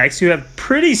quarterbacks who have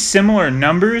pretty similar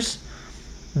numbers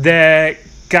that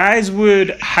guys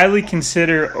would highly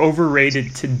consider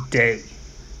overrated today,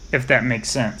 if that makes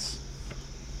sense.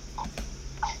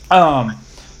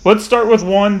 Let's start with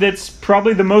one that's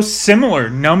probably the most similar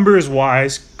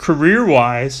numbers-wise,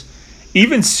 career-wise,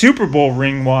 even Super Bowl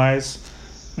ring-wise,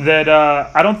 that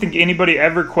I don't think anybody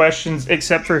ever questions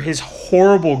except for his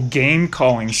horrible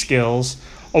game-calling skills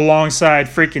alongside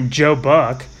freaking Joe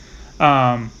Buck.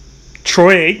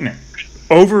 Troy Aikman.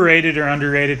 Overrated or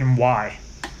underrated, and why?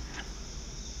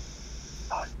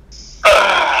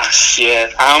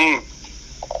 Shit. I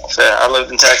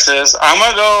live in Texas. I'm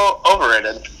going to go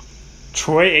overrated.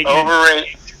 Troy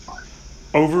Aikman.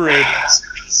 Overrated.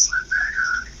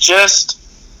 Just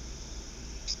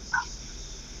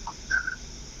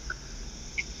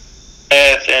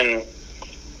and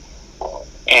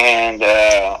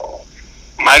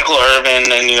Michael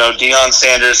Irvin and Deion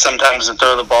Sanders sometimes to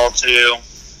throw the ball to.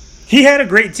 He had a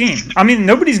great team. I mean,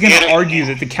 nobody's going to argue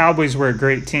that the Cowboys were a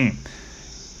great team.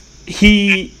 If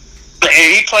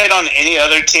he played on any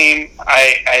other team,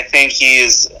 I think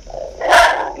he's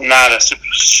not a super.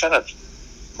 Shut up,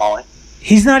 Molly.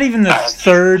 He's not even the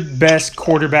third best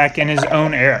quarterback in his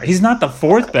own era. He's not the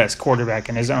fourth best quarterback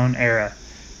in his own era.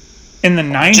 In the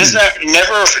 90s. I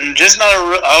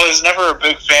was never a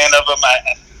big fan of him.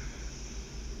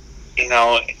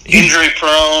 Injury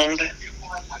prone.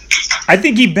 I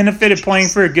think he benefited playing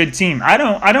for a good team. I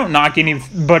don't knock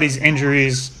anybody's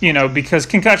injuries, because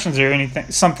concussions are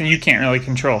something you can't really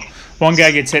control. One guy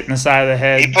gets hit in the side of the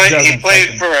head. He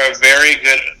played for a very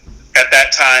good, at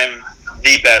that time,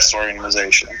 the best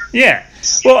organization. Yeah.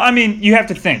 Well, I mean, you have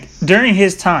to think. During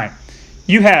his time,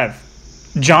 you have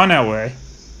John Elway,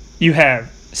 you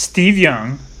have Steve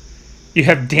Young, you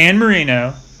have Dan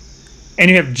Marino, and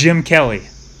you have Jim Kelly.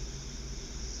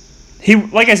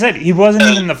 Like I said, he wasn't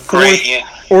even the fourth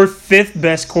or fifth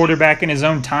best quarterback in his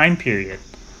own time period.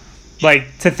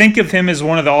 Like, to think of him as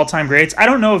one of the all-time greats, I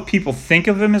don't know if people think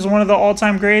of him as one of the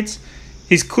all-time greats.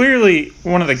 He's clearly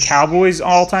one of the Cowboys'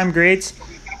 all-time greats.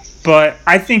 But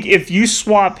I think if you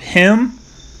swap him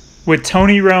with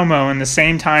Tony Romo in the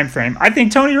same time frame, I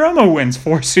think Tony Romo wins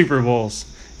 4 Super Bowls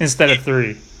instead of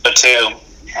 3. 2.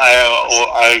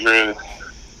 I agree with you.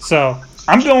 So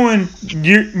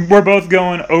we're both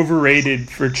going overrated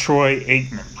for Troy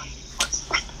Aikman.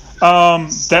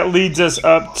 That leads us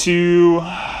up to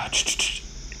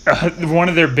one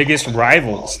of their biggest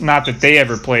rivals. Not that they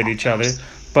ever played each other,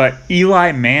 but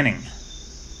Eli Manning.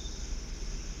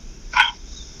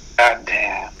 God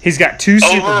damn. He's got 2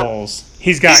 Super Bowls.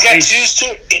 He's like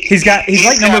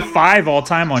number 5 all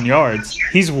time on yards.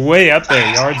 He's way up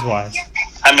there yards wise.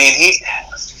 I mean,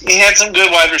 he had some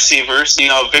good wide receivers.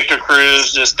 Victor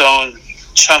Cruz just throwing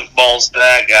chunk balls to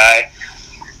that guy,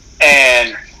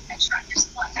 and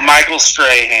Michael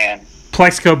Strahan.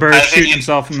 Plexico Burress shooting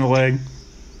himself in the leg.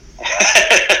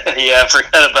 Yeah, I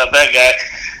forgot about that guy.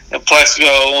 And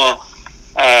Plexico,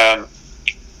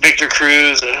 Victor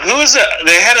Cruz. Who was it?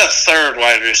 They had a third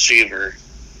wide receiver.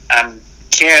 I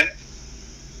can't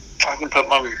fucking put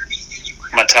my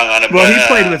tongue on it. Well, he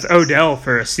played with Odell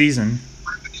for a season.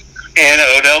 And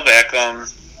Odell Beckham.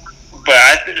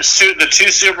 But the 2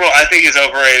 Super Bowl, I think, is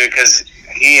overrated because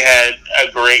he had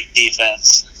a great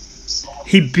defense.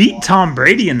 He beat Tom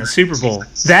Brady in the Super Bowl.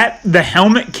 The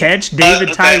helmet catch,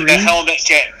 David Tyree. The helmet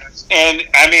catch. And,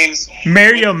 I mean...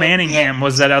 Mario Manningham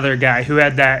was that other guy who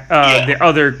had that the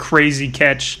other crazy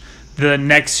catch the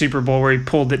next Super Bowl where he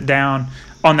pulled it down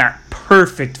on that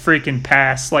perfect freaking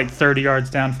pass, like 30 yards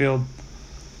downfield.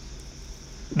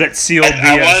 That sealed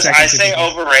I say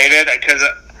overrated because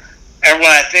when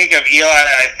I think of Eli,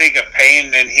 I think of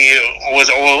Payne, and he was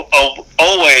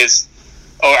always,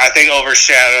 I think,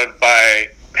 overshadowed by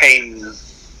Payne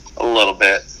a little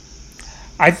bit.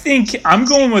 I think I'm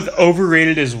going with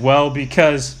overrated as well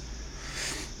because,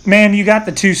 man, you got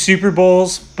the 2 Super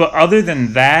Bowls, but other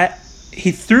than that,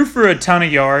 he threw for a ton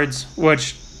of yards,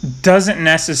 which doesn't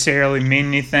necessarily mean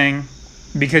anything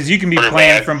because you can be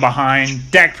playing from behind.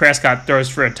 Dak Prescott throws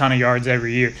for a ton of yards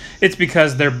every year. It's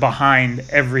because they're behind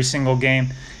every single game.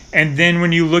 And then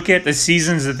when you look at the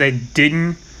seasons that they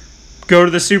didn't go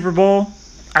to the Super Bowl,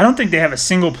 I don't think they have a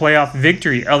single playoff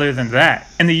victory other than that.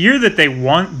 And the year that they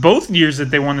won, both years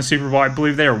that they won the Super Bowl, I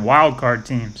believe they are wild card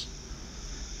teams.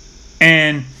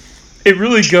 And it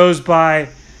really goes by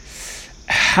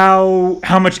how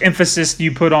much emphasis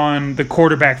you put on the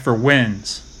quarterback for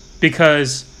wins.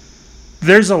 Because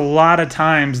there's a lot of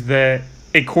times that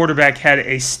a quarterback had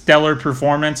a stellar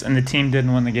performance and the team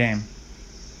didn't win the game.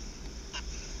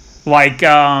 Like,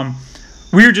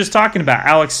 we were just talking about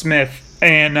Alex Smith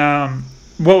and...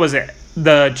 what was it?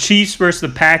 The Chiefs versus the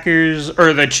Packers,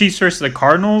 or the Chiefs versus the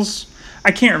Cardinals?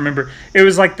 I can't remember. It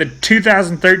was like the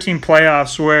 2013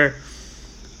 playoffs where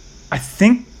I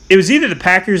think it was either the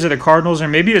Packers or the Cardinals, or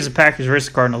maybe it was the Packers versus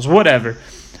the Cardinals, whatever,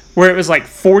 where it was like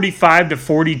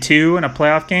 45-42 in a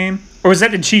playoff game. Or was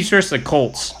that the Chiefs versus the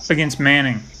Colts against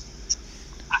Manning?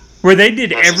 Where they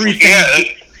did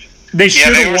everything. They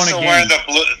should have won a game.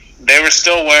 They were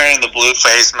still wearing the blue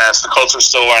face mask. The Colts were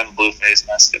still wearing the blue face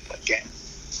mask at that game.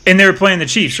 And they were playing the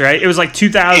Chiefs, right? It was like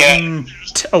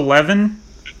 2011.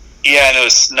 Yeah, and it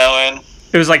was snowing.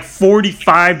 It was like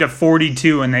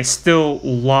 45-42, and they still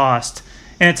lost.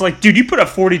 And it's like, dude, you put up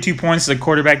 42 points as a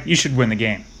quarterback, you should win the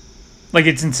game. Like,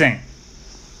 it's insane.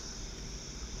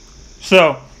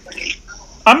 So,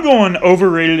 I'm going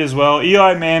overrated as well.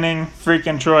 Eli Manning,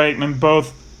 freaking Troy Aikman,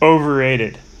 both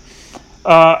overrated.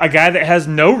 A guy that has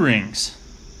no rings,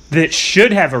 that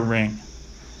should have a ring.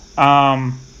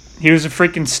 He was a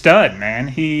freaking stud, man.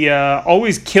 He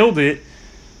always killed it.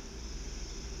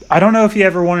 I don't know if he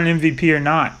ever won an MVP or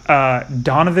not.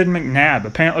 Donovan McNabb.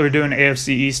 Apparently we're doing AFC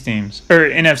East teams. Or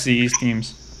NFC East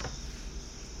teams.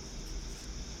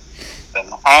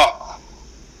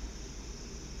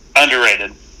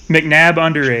 Underrated. McNabb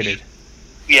underrated.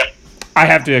 Yep. I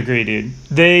have to agree, dude.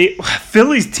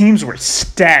 Philly's teams were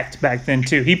stacked back then,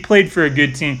 too. He played for a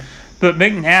good team. But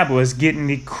McNabb was getting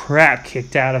the crap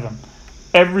kicked out of him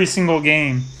every single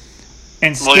game.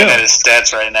 And still, looking at his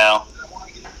stats right now.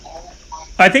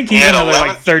 I think he's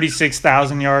another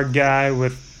 36,000 yard guy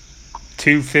with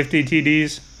 250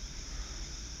 TDs.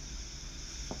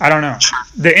 I don't know.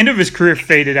 The end of his career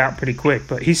faded out pretty quick,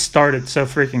 but he started so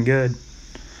freaking good.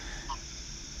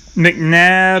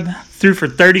 McNabb threw for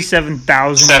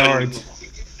 37,000 yards.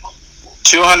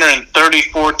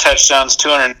 234 touchdowns,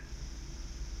 200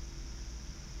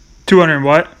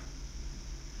 what?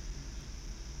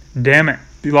 Damn it.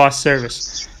 You lost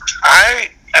service. I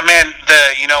mean,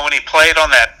 when he played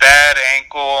on that bad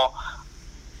ankle,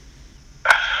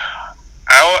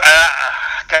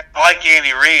 I like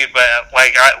Andy Reid, but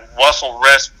Russell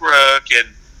Westbrook and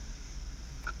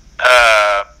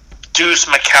Deuce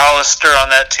McAllister on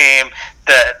that team,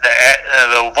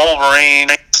 the Wolverine,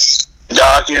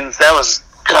 Dawkins, those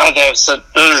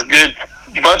are good,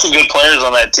 bunch of good players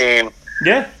on that team.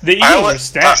 Yeah, the Eagles are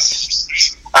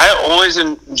stacked. I always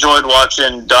enjoyed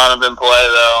watching Donovan play,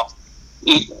 though.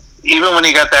 Even when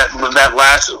he got that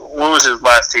last, what was his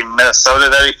last team? Minnesota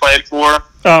that he played for?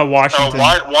 Washington.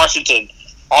 Washington.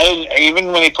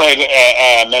 Even when he played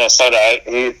at Minnesota,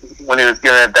 when he was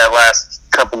giving it that last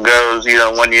couple goes,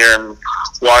 1 year in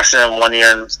Washington, 1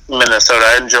 year in Minnesota,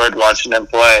 I enjoyed watching him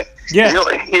play. Yeah.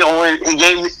 He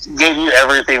gave you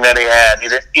everything that he had.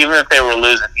 Even if they were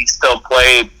losing, he still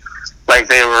played like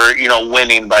they were,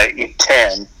 winning by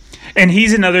 10. And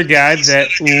he's another guy that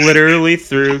literally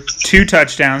threw 2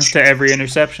 touchdowns to every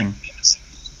interception.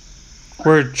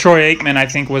 Where Troy Aikman, I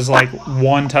think, was like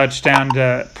 1 touchdown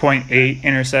to 0.8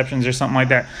 interceptions or something like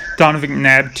that. Donovan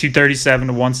McNabb, 237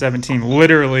 to 117.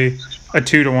 Literally a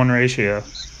 2-to-1 ratio.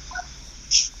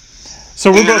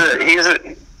 So we're both...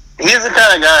 He's the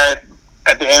kind of guy,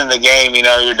 at the end of the game,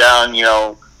 you're down,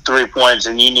 3 points,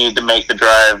 and you need to make the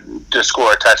drive to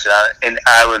score a touchdown. And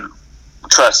I would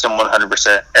trust him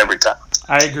 100% every time.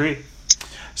 I agree.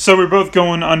 So we're both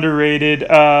going underrated.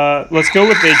 Let's go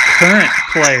with a current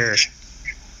player.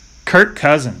 Kirk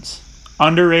Cousins.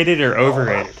 Underrated or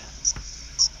overrated?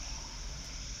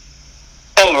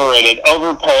 Overrated.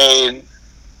 Overpaid.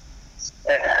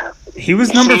 He was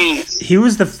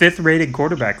the 5th rated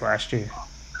quarterback last year.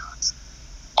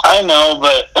 I know,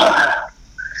 but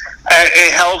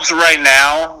it helps right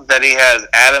now that he has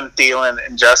Adam Thielen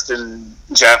and Justin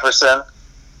Jefferson.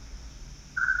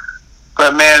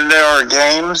 But man, there are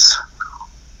games,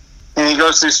 and he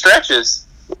goes through stretches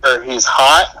where he's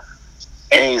hot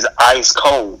and he's ice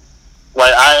cold.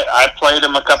 Like I played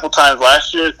him a couple times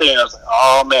last year, and I was like,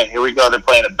 oh man, here we go. They're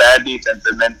playing a bad defense,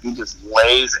 and then he just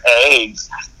lays eggs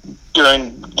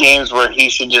during games where he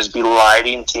should just be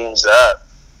lighting teams up.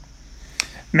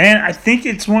 Man, I think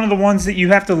it's one of the ones that you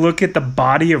have to look at the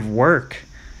body of work.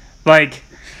 Like,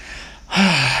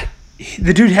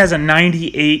 the dude has a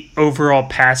 98 overall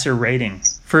passer rating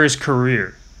for his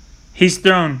career. He's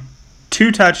thrown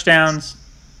 2 touchdowns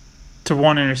to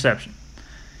 1 interception.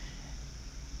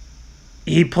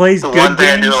 He plays good games. The one thing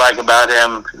I do like about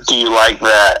him, do you like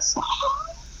that?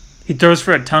 He throws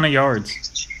for a ton of yards.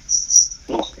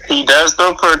 He does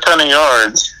throw for a ton of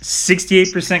yards.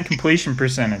 68% completion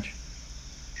percentage.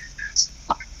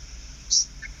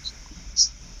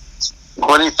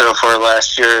 What did he throw for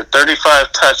last year?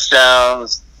 35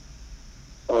 touchdowns,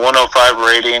 105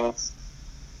 rating.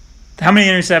 How many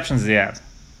interceptions does he have?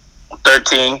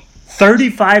 13.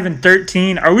 35 and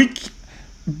 13. Are we...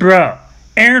 Bro,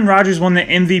 Aaron Rodgers won the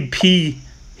MVP,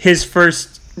 his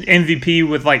first MVP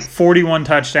with like 41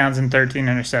 touchdowns and 13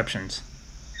 interceptions.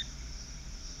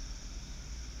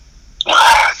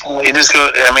 He just go.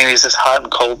 I mean, he's just hot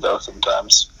and cold though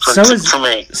sometimes. For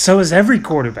me. So is every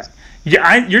quarterback.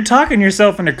 You're talking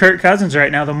yourself into Kirk Cousins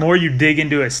right now. The more you dig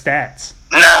into his stats,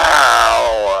 no,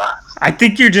 I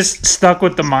think you're just stuck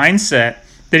with the mindset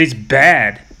that he's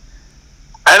bad.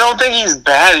 I don't think he's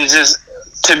bad. He's just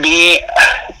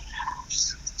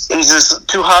he's just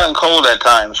too hot and cold at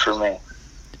times for me.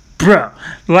 Bro,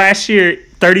 last year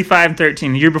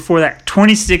 35-13. The year before that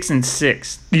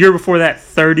 26-6. The year before that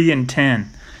 30-10.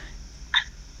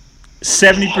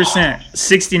 70%,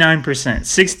 69%,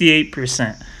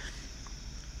 68%.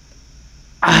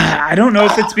 I don't know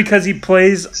if it's because he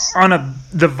plays on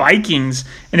the Vikings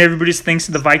and everybody just thinks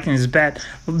the Vikings is bad.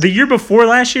 The year before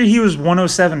last year, he was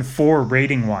 107.4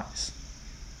 rating-wise.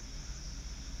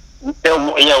 Yeah,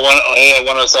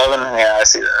 107. Yeah, I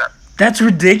see that. That's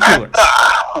ridiculous.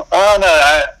 Oh,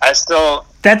 no, I still...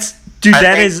 That's... Dude,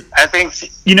 I think...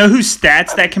 You know whose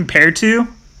stats that compare to?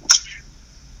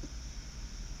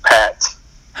 Pat.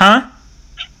 Huh?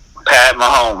 Pat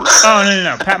Mahomes. Oh,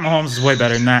 no. Pat Mahomes is way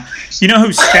better than that. You know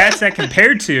whose stats that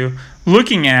compared to,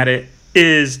 looking at it,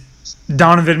 is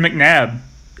Donovan McNabb.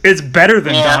 It's better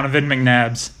than Donovan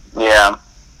McNabb's. Yeah.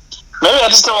 Maybe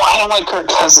I don't like Kirk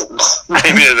Cousins.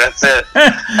 Maybe that's it.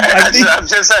 I'm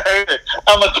just a hater.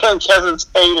 I'm a Kirk Cousins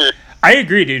hater. I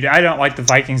agree, dude. I don't like the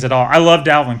Vikings at all. I love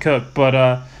Dalvin Cook, but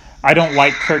I don't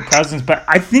like Kirk Cousins. But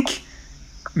I think...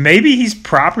 maybe he's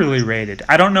properly rated.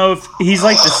 I don't know if he's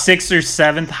like the 6th or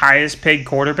 7th highest paid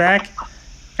quarterback.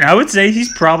 And I would say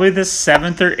he's probably the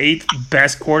 7th or 8th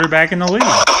best quarterback in the league.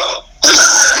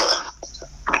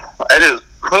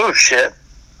 Oh, shit.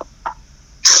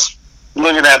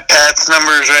 Looking at Pat's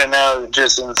numbers right now,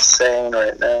 just insane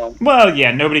right now. Well,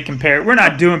 yeah, nobody compare. We're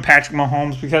not doing Patrick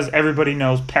Mahomes because everybody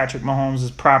knows Patrick Mahomes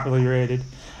is properly rated.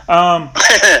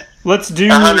 Let's do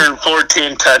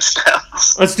 114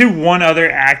 touchdowns. Let's do one other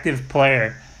active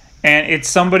player, and it's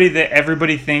somebody that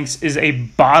everybody thinks is a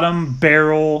bottom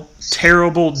barrel,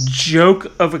 terrible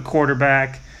joke of a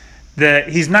quarterback. That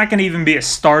he's not going to even be a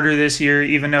starter this year,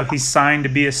 even though he's signed to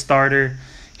be a starter.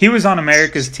 He was on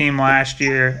America's team last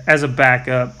year as a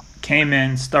backup. Came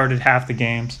in, started half the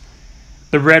games.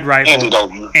 The Red Rifle,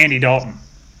 Andy Dalton.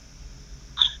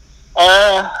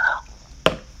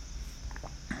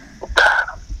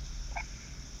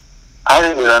 I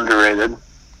think he's underrated.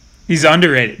 He's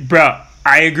underrated. Bro,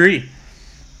 I agree.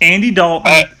 Andy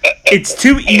Dalton, it's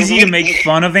too easy to make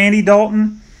fun of Andy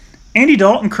Dalton. Andy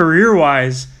Dalton,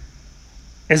 career-wise,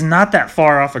 is not that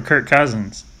far off of Kirk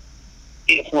Cousins.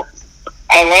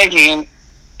 I like him.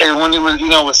 And when he was,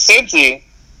 with Cincy,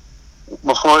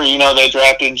 before, they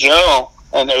drafted Joe,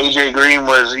 and A.J. Green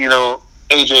was,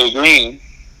 A.J. Green.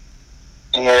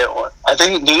 And I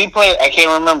think, did he play? I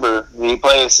can't remember. Did he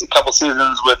play a couple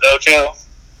seasons with Ocho?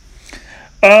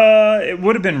 It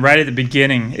would have been right at the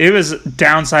beginning. It was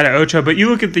downside of Ocho, but you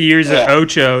look at the years of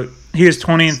Ocho, he was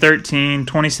 20-13,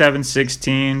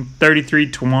 27-16,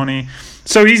 33-20.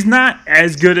 So he's not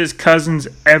as good as Cousins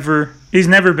ever. He's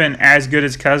never been as good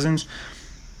as Cousins.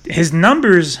 His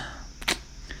numbers,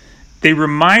 they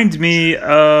remind me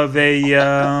of a,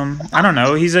 I don't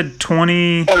know, he's a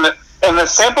 20... And the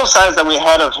sample size that we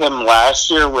had of him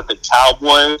last year with the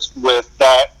Cowboys, with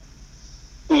that,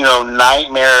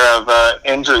 nightmare of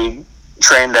injury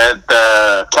train that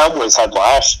the Cowboys had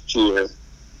last year,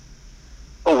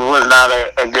 was not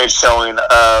a good showing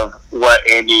of what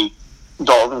Andy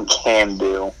Dalton can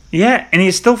do. Yeah, and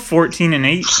he's still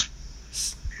 14-8.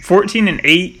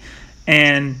 14-8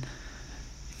 and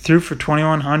threw for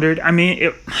 2,100. I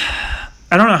mean,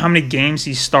 I don't know how many games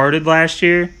he started last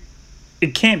year.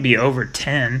 It can't be over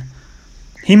 10.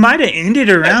 He might have ended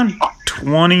around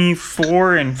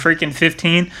 24 and freaking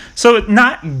 15. So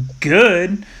not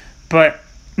good, but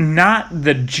not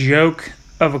the joke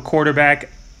of a quarterback.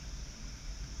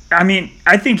 I mean,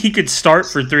 I think he could start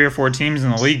for 3 or 4 teams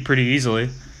in the league pretty easily.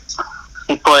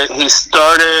 He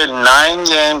started 9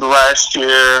 games last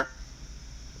year.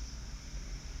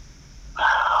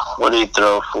 What did he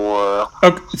throw for?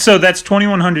 Okay, so that's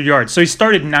 2,100 yards. So he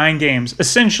started 9 games,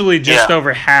 essentially just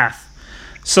over half.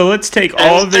 So let's take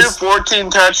all of his 14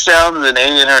 touchdowns and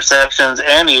 8 interceptions,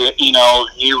 and he got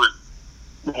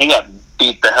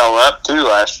beat the hell up too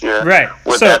last year. Right.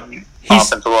 With so that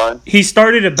offensive line. He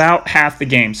started about half the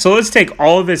game. So let's take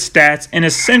all of his stats and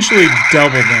essentially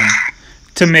double them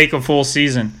to make a full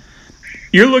season.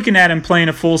 You're looking at him playing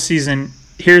a full season.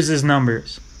 Here's his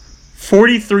numbers: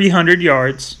 4,300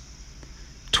 yards,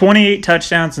 28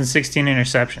 touchdowns, and 16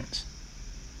 interceptions.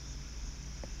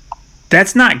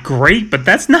 That's not great, but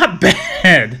that's not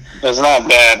bad. It's not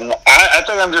bad. I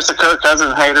think I'm just a Kirk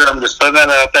Cousins hater. I'm just putting that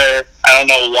out there. I don't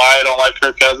know why I don't like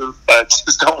Kirk Cousins, but I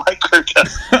just don't like Kirk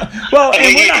Cousins. Well,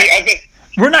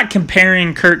 we're not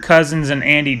comparing Kirk Cousins and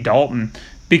Andy Dalton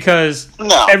because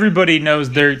everybody knows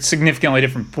they're significantly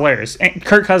different players. And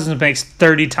Kirk Cousins makes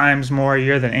 30 times more a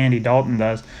year than Andy Dalton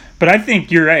does. But I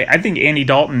think you're right. I think Andy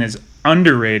Dalton is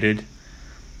underrated.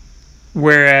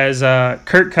 Whereas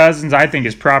Kirk Cousins, I think,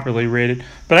 is properly rated.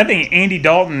 But I think Andy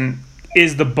Dalton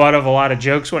is the butt of a lot of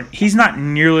jokes. He's not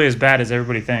nearly as bad as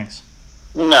everybody thinks.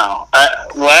 No.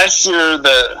 Last year,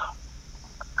 the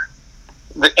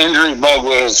injury bug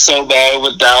was so bad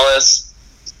with Dallas.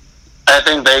 I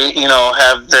think they,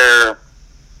 have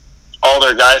all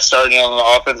their guys starting on the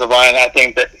offensive line. I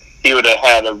think that he would have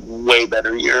had a way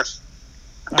better year.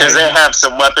 Because they have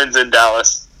some weapons in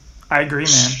Dallas. I agree,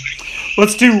 man.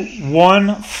 Let's do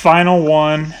one final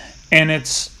one, and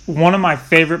it's one of my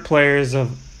favorite players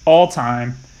of all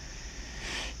time.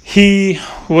 He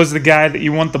was the guy that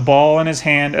you want the ball in his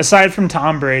hand, aside from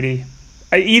Tom Brady.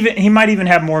 He might even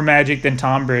have more magic than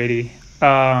Tom Brady,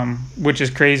 which is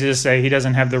crazy to say. He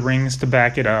doesn't have the rings to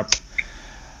back it up.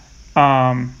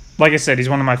 Like I said, he's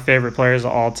one of my favorite players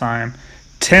of all time.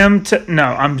 No,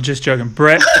 I'm just joking.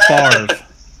 Brett Favre.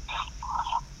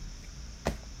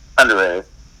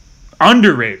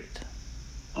 Underrated.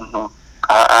 Mm-hmm.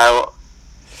 I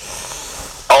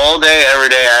all day, every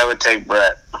day, I would take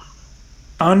Brett.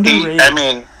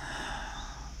 Underrated.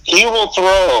 He will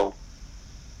throw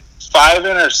 5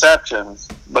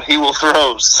 interceptions, but he will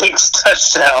throw 6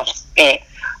 touchdowns. And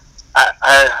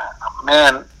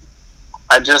I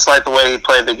just like the way he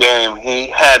played the game. He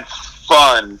had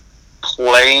fun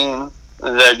playing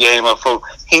the game of football.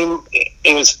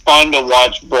 It was fun to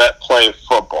watch Brett play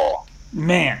football.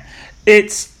 Man,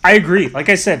 I agree. Like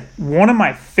I said, one of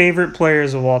my favorite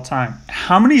players of all time.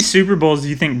 How many Super Bowls do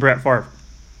you think Brett Favre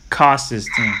cost his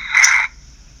team?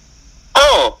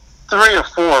 Oh, 3 or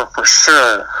 4 for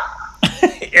sure.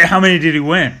 How many did he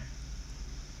win?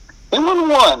 He won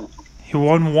 1. He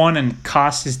won 1 and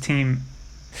cost his team.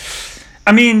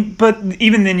 But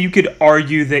even then you could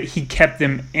argue that he kept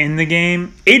them in the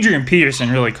game. Adrian Peterson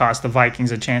really cost the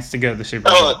Vikings a chance to go to the Super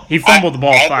Bowl. He fumbled the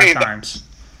ball 5 times.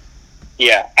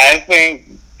 Yeah, I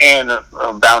think, and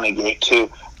Bountygate too.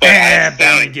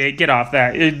 Bountygate, get off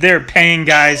that. They're paying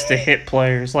guys to hit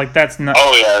players. Like, that's not.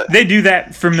 Oh, yeah. They do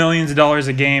that for millions of dollars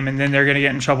a game, and then they're going to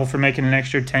get in trouble for making an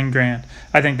extra $10,000.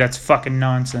 I think that's fucking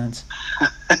nonsense.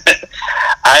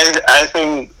 I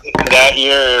think that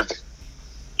year,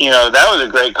 that was a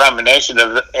great combination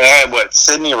of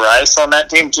Sidney Rice on that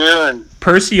team too, and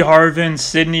Percy Harvin,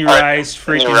 Sidney Rice,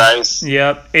 freaking Rice.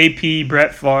 Yep, AP,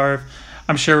 Brett Favre.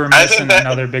 I'm sure we're missing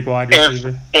another big wide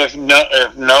receiver. If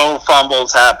no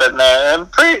fumbles happen there, and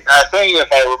I think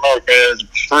if I remember, it was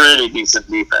pretty decent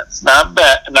defense. Not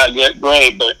bad, not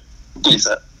great, but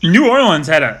decent. New Orleans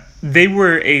they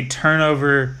were a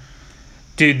turnover.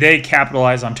 Dude, they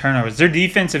capitalized on turnovers. Their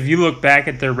defense, if you look back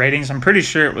at their ratings, I'm pretty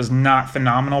sure it was not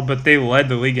phenomenal, but they led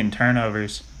the league in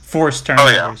turnovers, forced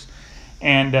turnovers. Oh, yeah.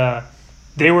 And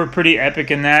they were pretty epic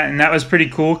in that, and that was pretty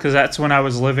cool because that's when I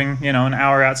was living, an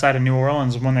hour outside of New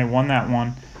Orleans when they won that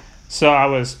one. So I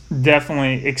was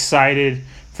definitely excited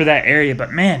for for that area.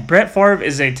 But, man, Brett Favre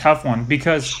is a tough one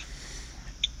because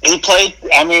he played,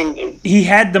 I mean... He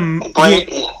had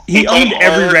he owned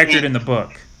every record in the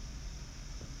book,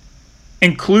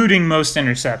 including most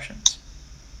interceptions.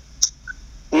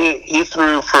 He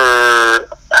threw for...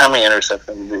 How many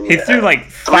interceptions? He threw like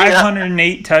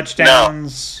 508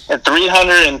 touchdowns. No, and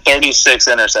 336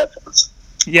 interceptions.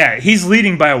 Yeah, he's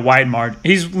leading by a wide margin.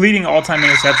 He's leading all-time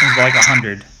interceptions by like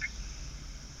 100.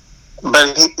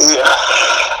 But,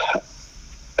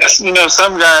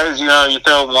 some guys, you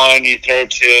throw one, you throw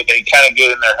two, they kind of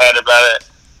get in their head about it.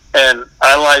 And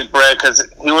I like Brett because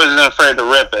he wasn't afraid to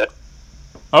rip it.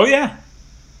 Oh, yeah.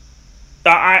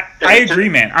 I agree,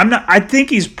 man. I think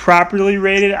he's properly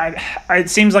rated. It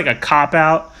seems like a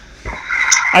cop-out.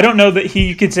 I don't know that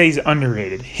you could say he's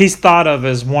underrated. He's thought of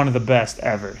as one of the best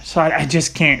ever. So I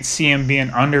just can't see him being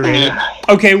underrated.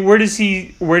 Okay, where does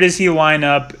he line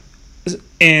up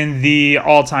in the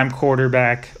all-time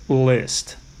quarterback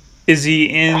list? Is he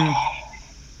in?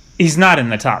 He's not in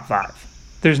the top 5.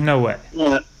 There's no way.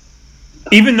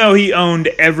 Even though he owned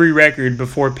every record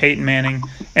before Peyton Manning,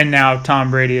 and now Tom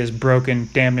Brady has broken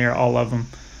damn near all of them,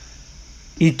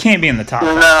 he can't be in the top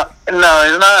 5. No,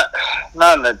 he's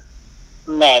not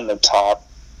in the top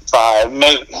 5.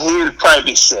 Maybe he would probably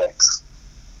be 6.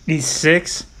 He's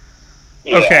 6.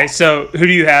 Yeah. Okay, so who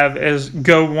do you have as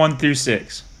go 1 through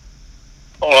 6?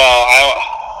 Well,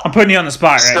 I'm putting you on the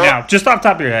spot right now, just off the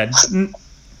top of your head.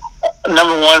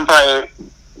 Number 1, probably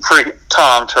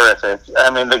Tom, terrific. I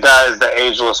mean, the guy is the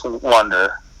ageless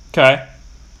wonder. Okay.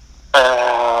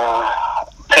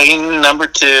 Peyton, number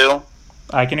 2.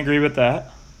 I can agree with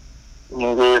that.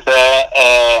 You agree with that?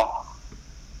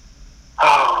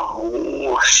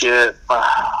 Oh, shit.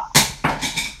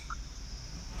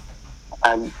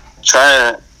 I'm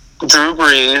trying to... Drew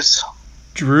Brees.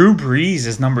 Drew Brees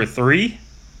is number 3?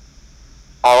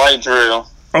 I like Drew.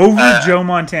 Over Joe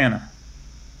Montana.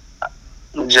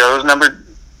 Joe's number...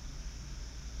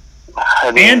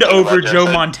 And over Joe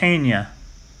Montana.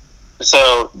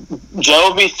 So, Joe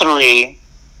will be 3.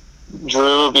 Drew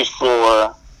will be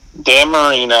 4. Dan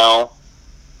Marino.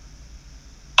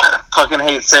 Fucking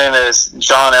hate saying this.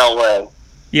 John Elway.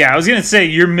 Yeah, I was going to say,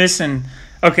 you're missing...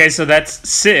 Okay, so that's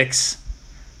 6.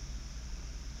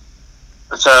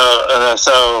 So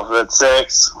that's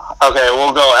 6. Okay,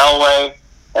 we'll go Elway,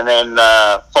 and then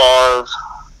Favre.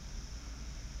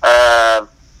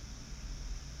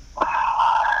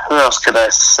 Who else could I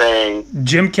say?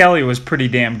 Jim Kelly was pretty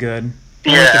damn good.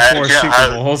 He went to 4 Super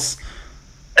Bowls.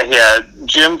 Yeah,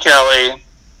 Jim Kelly.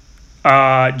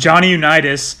 Johnny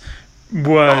Unitas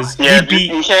was...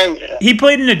 he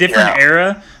played in a different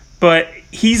era, but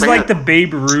he's like the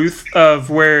Babe Ruth of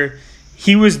where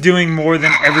he was doing more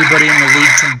than everybody in the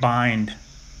league combined.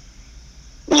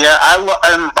 Yeah, I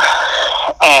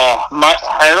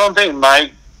don't think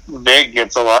Mike Vick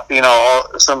gets a lot,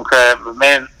 some credit, but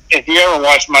man, if you ever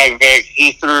watch Mike Vick,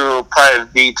 he threw probably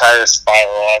the tightest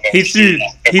spiral I've ever seen.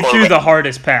 He threw the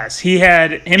hardest pass.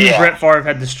 And Brett Favre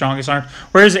had the strongest arms.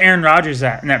 Where's Aaron Rodgers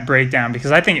at in that breakdown?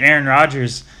 Because I think Aaron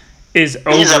Rodgers is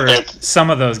over some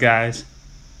of those guys.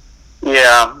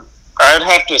 Yeah, I'd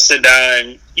have to sit down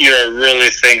and really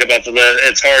think about the list.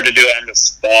 It's hard to do it on the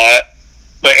spot.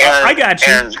 But I got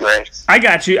you. Aaron's great. I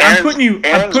got you. I'm putting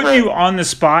you on the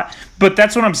spot. But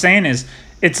that's what I'm saying is,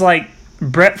 it's like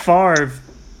Brett Favre.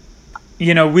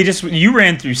 You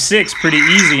ran through 6 pretty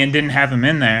easy and didn't have him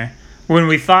in there when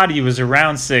we thought he was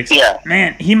around 6. Yeah.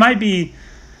 Man, he might be.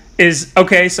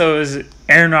 So is it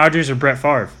Aaron Rodgers or Brett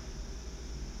Favre?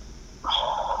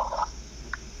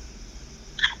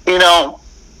 When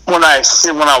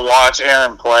I watch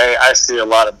Aaron play, I see a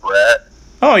lot of Brett.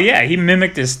 Oh yeah, he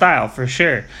mimicked his style for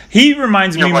sure. He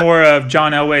reminds me more of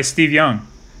John Elway, Steve Young.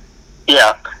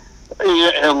 Yeah,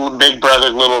 big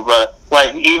brother, little brother.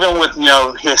 Like even with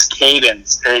his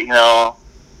cadence, and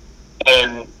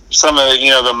some of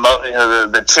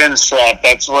the chin strap.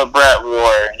 That's what Brett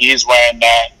wore. He's wearing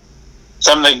that.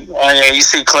 You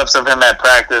see clips of him at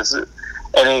practice, and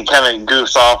he kind of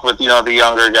goofs off with the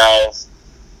younger guys,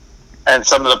 and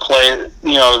some of the plays,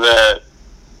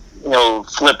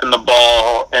 flipping the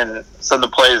ball, and some of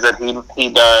the plays that he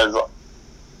does.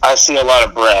 I see a lot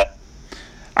of Brett.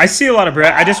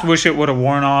 I just wish it would have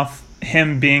worn off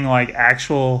him being like a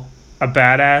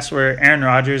badass, where Aaron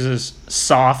Rodgers is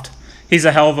soft. He's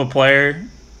a hell of a player,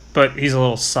 but he's a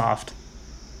little soft.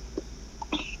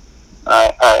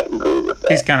 I agree with that.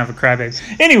 He's kind of a crybaby.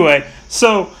 Anyway,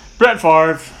 so Brett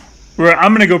Favre,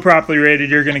 I'm going to go properly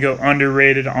rated. You're going to go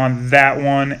underrated on that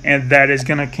one, and that is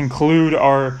going to conclude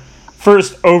our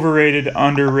first overrated,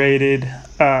 underrated,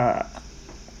 and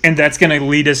that's going to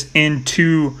lead us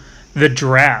into the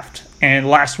draft. And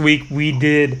last week we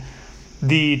did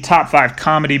the top 5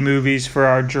 comedy movies for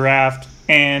our draft,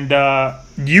 and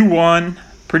you won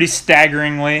pretty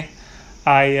staggeringly.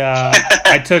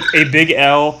 I took a big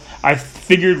L. I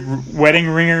figured Wedding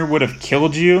Ringer would have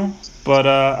killed you, but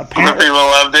apparently people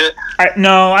loved it.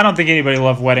 No, I don't think anybody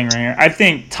loved Wedding Ringer. I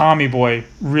think Tommy Boy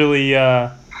really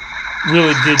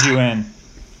did you in.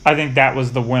 I think that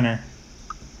was the winner.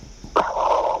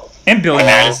 And Billy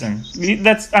Madison.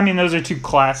 Those are 2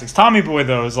 classics. Tommy Boy,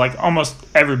 though, is like almost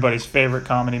everybody's favorite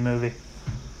comedy movie.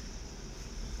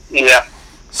 Yeah.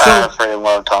 So, I freaking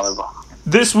love Tommy Boy.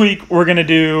 This week, we're going to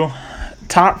do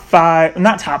top 5.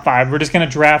 Not top 5. We're just going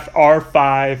to draft our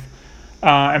 5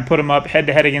 and put them up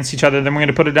head-to-head against each other. Then we're going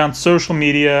to put it down social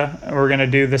media. We're going to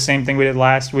do the same thing we did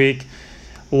last week.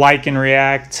 Like and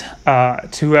react to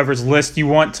whoever's list you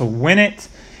want to win it.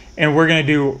 And we're going to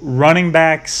do running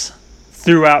backs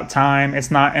throughout time.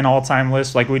 It's not an all-time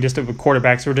list like we just did with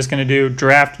quarterbacks. We're just going to do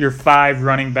draft your 5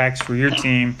 running backs for your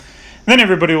team. Then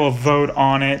everybody will vote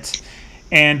on it.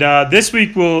 And this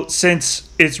week, since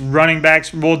it's running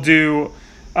backs, we'll do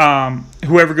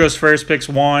whoever goes first picks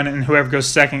 1, and whoever goes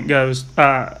second goes 2.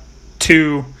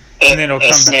 And then it'll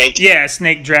come snake. back. Yeah,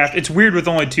 snake draft. It's weird with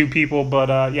only 2 people, but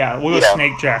we'll go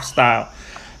snake draft style.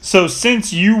 So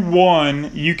since you won,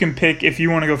 you can pick if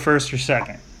you want to go first or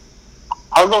second.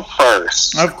 I'll go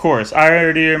first. Of course. I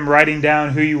already am writing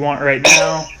down who you want right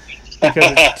now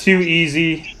because it's too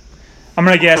easy. I'm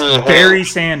going to guess Barry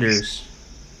Sanders.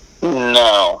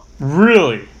 No.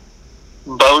 Really?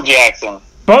 Bo Jackson.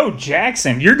 Bo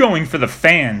Jackson. You're going for the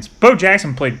fans. Bo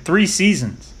Jackson played 3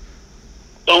 seasons.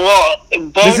 Well,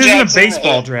 This isn't a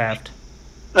baseball draft.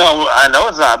 No, I know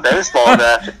it's not a baseball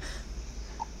draft.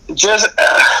 Just,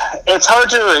 it's hard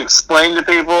to explain to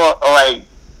people, like,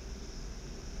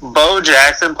 Bo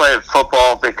Jackson played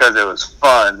football because it was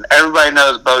fun. Everybody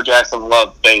knows Bo Jackson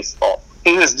loved baseball.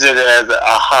 He just did it as a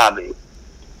hobby.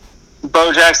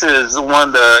 Bo Jackson is one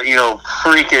of the,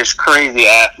 freakish, crazy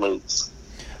athletes.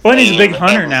 Well, and he's a big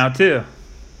hunter now, too.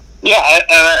 Yeah, and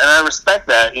I respect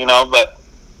that, but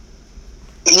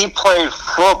he played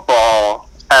football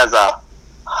as a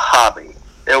hobby.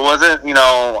 It wasn't,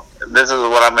 this is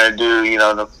what I'm going to do,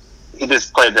 he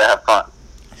just played to have fun.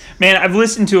 Man, I've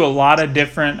listened to a lot of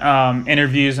different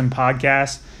interviews and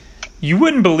podcasts. You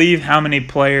wouldn't believe how many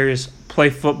players play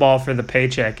football for the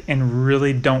paycheck and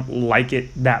really don't like it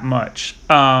that much.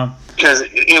 Because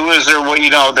it was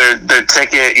their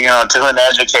ticket, to an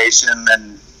education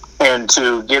and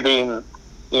to getting,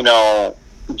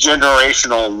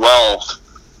 generational wealth.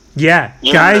 Yeah,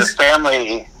 guys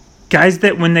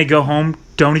that when they go home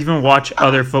don't even watch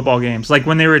other football games. Like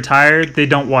when they retire, they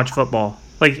don't watch football.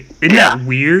 Like, isn't that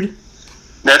weird?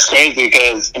 That's crazy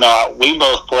because, we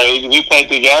played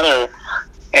together,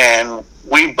 and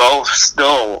we both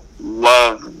still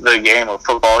love the game of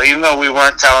football. Even though we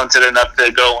weren't talented enough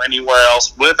to go anywhere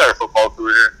else with our football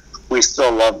career, we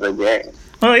still love the game.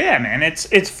 Well, yeah, man,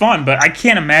 it's fun, but I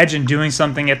can't imagine doing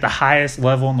something at the highest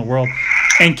level in the world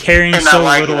and carrying so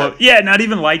little. Yeah, not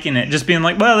even liking it. Just being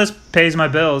like, well, this pays my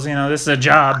bills. This is a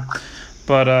job.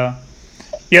 But,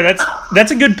 yeah, that's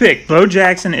a good pick. Bo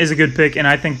Jackson is a good pick, and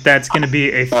I think that's going to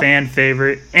be a fan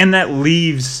favorite. And that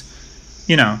leaves,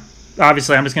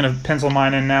 obviously I'm just going to pencil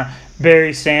mine in now.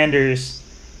 Barry Sanders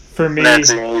for me.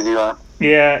 That's an easy one.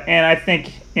 Yeah, and I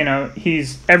think,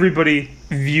 everybody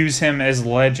views him as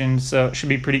legend, so it should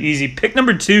be pretty easy. Pick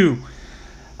number 2,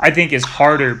 I think, is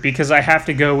harder because I have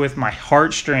to go with my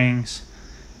heartstrings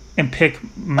and pick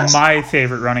my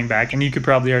favorite running back, and you could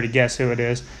probably already guess who it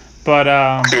is. But,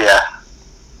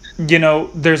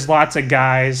 there's lots of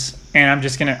guys, and I'm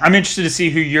interested to see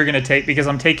who you're going to take because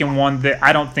I'm taking one that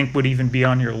I don't think would even be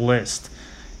on your list.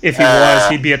 If he was,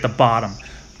 he'd be at the bottom.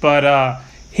 But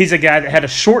he's a guy that had a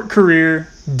short career,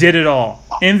 did it all.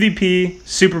 MVP,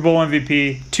 Super Bowl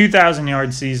MVP,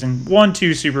 2,000-yard season, won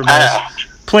 2 Super Bowls,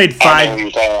 played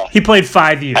 5. He played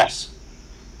 5 years.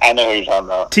 I know who you're talking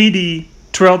about. TD,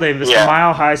 Terrell Davis, the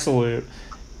Mile High Salute.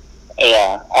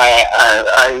 Yeah,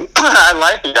 I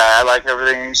like the guy. I like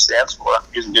everything he stands for.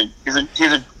 He's a good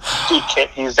kid.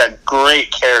 He's a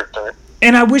great character.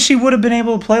 And I wish he would have been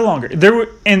able to play longer.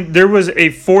 There was a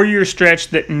 4-year stretch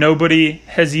that nobody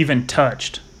has even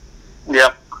touched.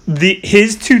 Yep.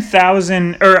 His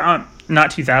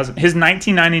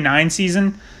 1999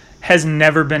 season has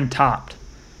never been topped.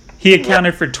 He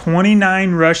accounted for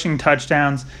 29 rushing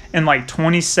touchdowns and like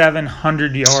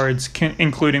 2,700 yards,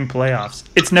 including playoffs.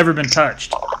 It's never been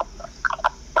touched.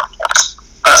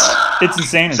 It's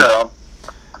insanity. So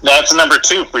that's number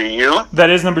 2 for you.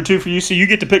 That is number 2 for you, so you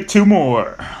get to pick 2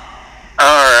 more. All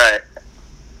right.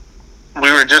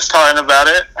 We were just talking about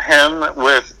it. Him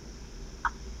with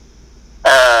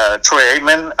Troy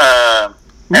Aikman,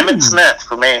 Emmitt Smith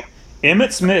for me.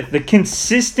 Emmitt Smith, the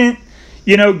consistent,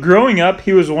 growing up,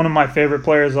 he was one of my favorite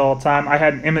players of all time. I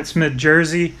had an Emmitt Smith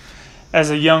jersey as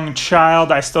a young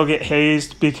child. I still get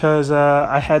hazed because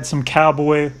I had some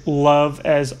Cowboy love,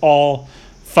 as all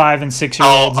 5 and 6 year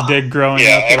olds did growing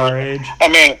up at our age. I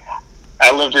mean,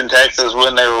 I lived in Texas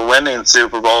when they were winning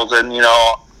Super Bowls, and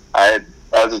I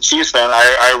was a Chiefs fan.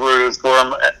 I rooted for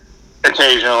them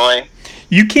occasionally.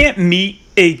 You can't meet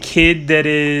a kid that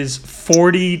is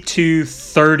 40 to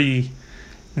 30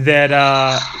 that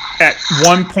at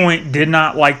one point did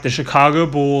not like the Chicago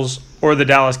Bulls or the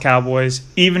Dallas Cowboys,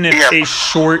 even if a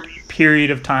short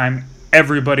period of time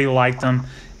everybody liked them.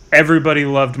 Everybody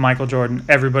loved Michael Jordan.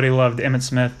 Everybody loved Emmitt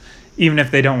Smith, even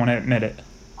if they don't want to admit it.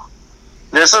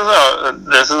 This is a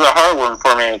hard one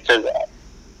for me because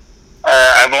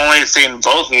I've only seen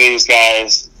both of these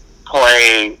guys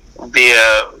play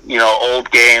via old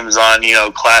games on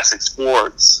classic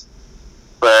sports,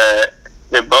 but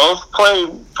they both played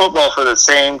football for the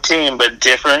same team but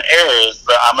different eras.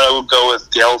 But I'm gonna go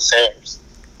with Gale Sayers.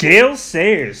 Gale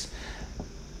Sayers.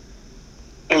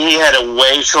 He had a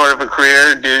way short of a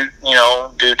career due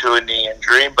to a knee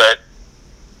injury, but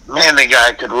man, the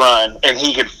guy could run and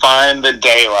he could find the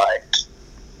daylight.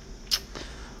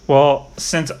 Well,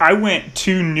 since I went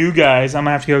 2 new guys, I'm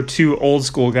going to have to go 2 old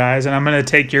school guys, and I'm going to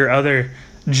take your other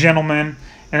gentleman,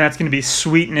 and that's going to be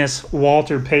Sweetness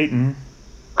Walter Payton.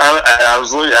 I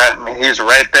was looking at him, he's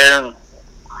right there,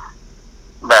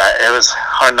 but it was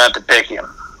hard not to pick him.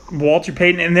 Walter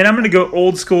Payton, and then I'm going to go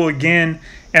old school again,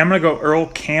 and I'm going to go Earl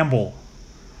Campbell.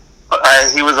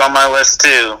 He was on my list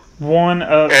too. One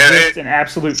of just an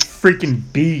absolute freaking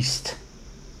beast.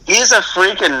 He's a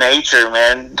freak in nature,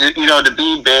 man. To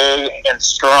be big and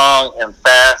strong and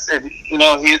fast. I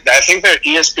think that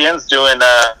ESPN's doing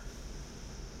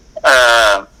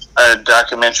a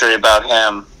documentary about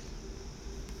him.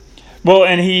 Well,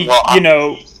 and he,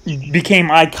 became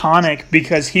iconic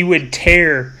because he would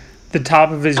tear the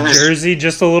top of his jersey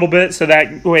just a little bit, so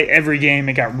that way every game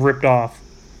it got ripped off.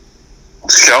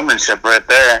 Showmanship right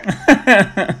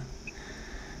there.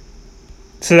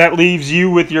 So that leaves you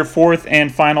with your 4th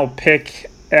and final pick.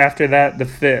 After that, the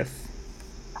 5th.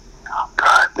 Oh,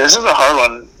 God, this is a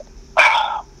hard one.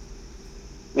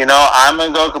 I'm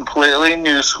going to go completely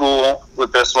new school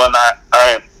with this one.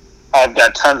 I've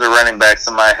got tons of running backs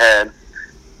in my head.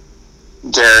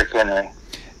 Derrick Henry.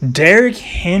 Derrick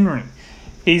Henry.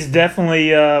 He's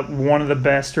definitely one of the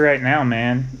best right now,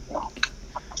 man.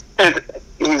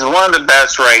 He's one of the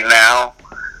best right now,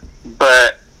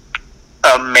 but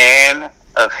a man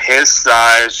of his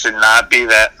size should not be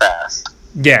that fast.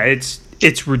 Yeah,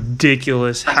 it's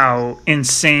ridiculous how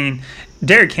insane.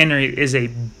 Derrick Henry is a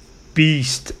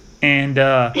beast. And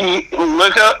look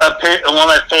at one of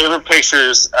my favorite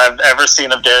pictures I've ever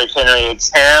seen of Derrick Henry. It's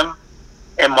him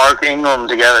and Mark Ingram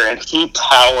together, and he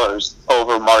towers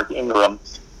over Mark Ingram.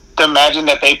 To imagine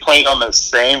that they played on the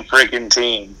same freaking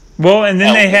team. Well, and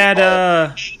then they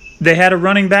had a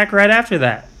running back right after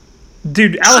that.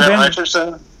 Dude, Alabama. Trent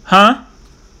Richardson? Huh?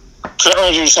 Trent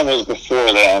Richardson was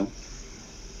before them.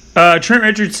 Trent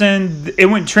Richardson. It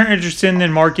went Trent Richardson,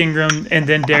 then Mark Ingram, and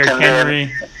then Derrick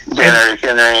Henry. Derrick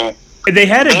Henry. They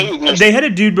had a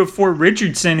dude before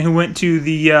Richardson who went to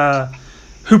the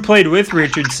who played with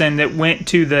Richardson that went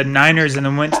to the Niners and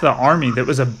then went to the Army. That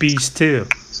was a beast too.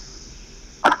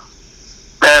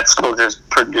 That school just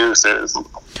produces.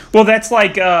 Well, that's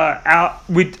like I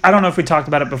don't know if we talked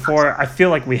about it before. I feel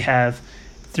like we have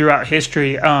throughout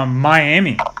history.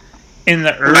 Miami.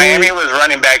 Miami was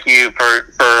running back you for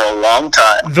a long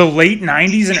time. The late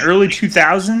 90s and early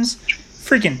 2000s,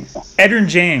 freaking Edgerrin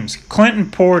James, Clinton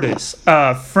Portis,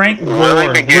 Frank Gore,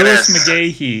 Willis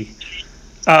McGahee,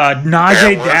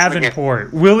 Najee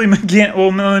Davenport, Willie McGinnis.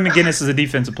 Well, Willie McGinnis is a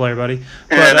defensive player, buddy.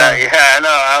 But, I know.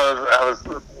 I was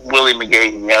Willie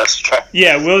McGahee. Yes.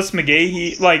 Yeah, Willis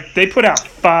McGahee. Like, they put out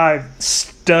 5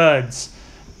 studs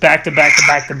back to back to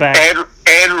back to back.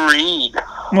 Ed Reed.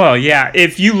 Well, yeah.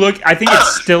 If you look, I think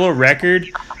it's still a record.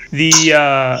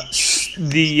 The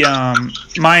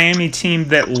Miami team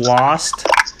that lost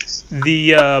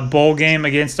the bowl game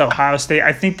against Ohio State,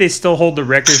 I think they still hold the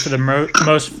record for the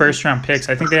most first-round picks.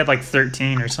 I think they had like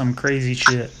 13 or some crazy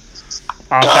shit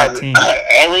off that team.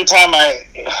 Every time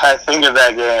I think of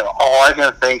that game, all I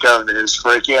can think of is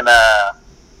freaking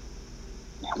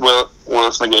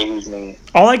Willis McGahee's name.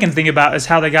 All I can think about is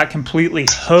how they got completely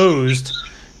hosed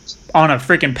on a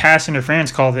freaking pass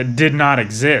interference call that did not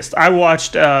exist. I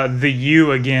watched the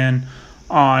U again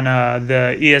on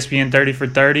the ESPN 30 for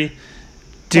 30.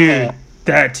 Dude,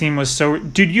 that team was so...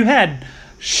 Dude, you had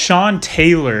Sean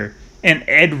Taylor and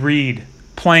Ed Reed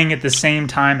playing at the same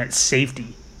time at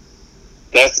safety.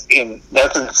 That's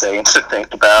insane to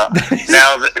think about.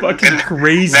 Now, fucking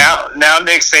crazy. Now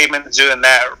Nick Saban's doing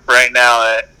that right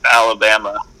now at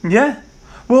Alabama. Yeah.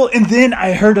 Well, and then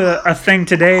I heard a thing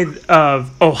today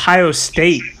of Ohio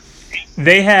State.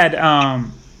 They had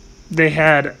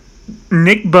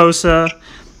Nick Bosa,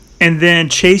 and then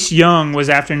Chase Young was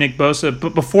after Nick Bosa.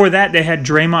 But before that, they had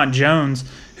Draymond Jones,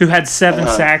 who had 7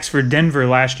 sacks for Denver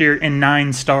last year in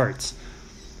 9 starts.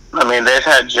 I mean, they've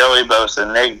had Joey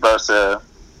Bosa, Nick Bosa,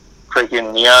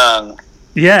 freaking Young.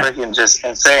 Yeah. Freaking just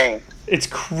insane. It's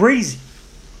crazy.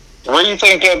 What do you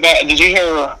think about, did you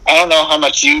hear, I don't know how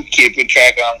much you keep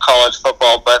track on college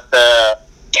football, but the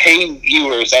Payne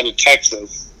Ewers out of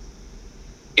Texas,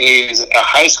 he's a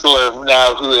high schooler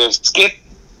now who is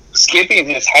skipping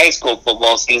his high school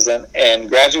football season and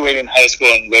graduating high school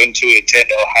and going to attend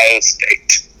Ohio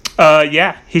State.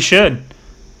 Yeah, he should.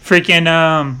 Freaking,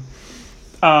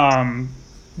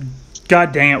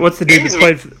 God dang it! What's the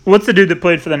dude that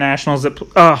played for the Nationals?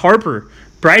 Harper.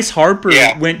 Bryce Harper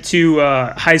went to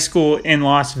high school in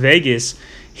Las Vegas.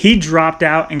 He dropped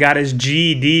out and got his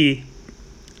GED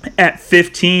at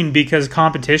 15 because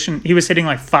competition. He was hitting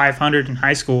like 500 in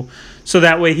high school, so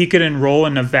that way he could enroll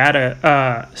in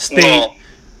Nevada State.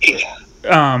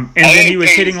 And then he was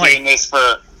hitting like this for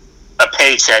a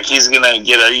paycheck. He's gonna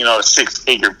get a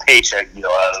 6-figure paycheck deal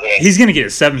out of it. He's gonna get a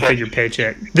 7-figure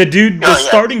paycheck. The dude, the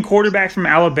starting quarterback from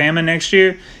Alabama next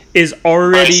year, is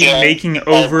already making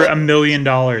over $1 million,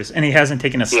 and he hasn't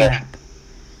taken a snap.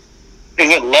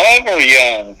 Is it Love or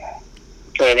Young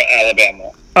for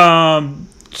Alabama?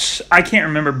 I can't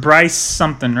remember. Bryce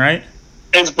something, right?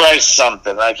 It's Bryce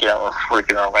something. I can't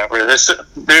freaking remember.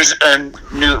 There's a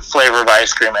new flavor of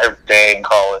ice cream every day in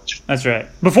college. That's right.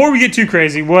 Before we get too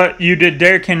crazy, what you did,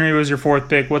 Derrick Henry was your 4th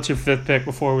pick. What's your 5th pick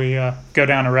before we go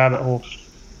down a rabbit hole?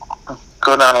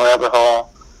 Go down a rabbit hole.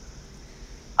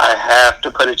 I have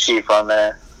to put a Chief on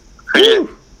there. Woo.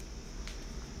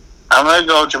 I'm going to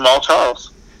go Jamal Charles.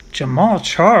 Jamal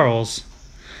Charles?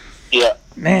 Yeah.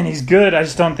 Man, he's good. I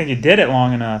just don't think he did it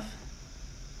long enough.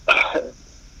 I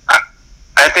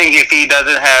think if he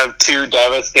doesn't have 2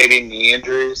 devastating knee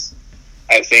injuries,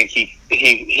 I think he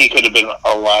could have been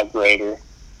a lot greater.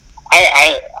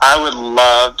 I would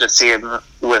love to see him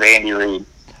with Andy Reid.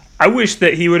 I wish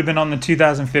that he would have been on the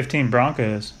 2015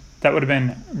 Broncos. That would have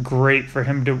been great for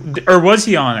him to... Or was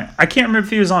he on it? I can't remember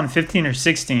if he was on 15 or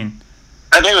 16.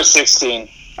 I think it was 16.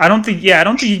 I don't think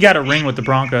he got a ring with the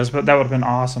Broncos, but that would have been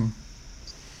awesome.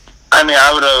 I mean,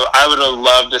 I would have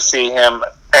loved to see him,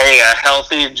 a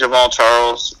healthy Jamal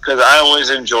Charles, because I always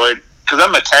enjoyed, because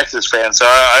I'm a Texas fan, so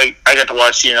I got to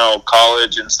watch,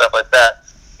 college and stuff like that.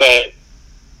 But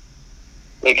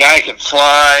the guy could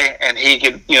fly, and he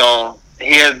could, he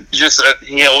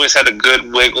always had a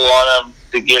good wiggle on him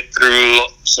to get through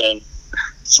some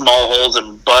small holes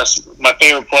and bust. My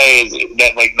favorite play is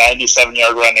that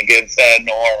 97-yard run against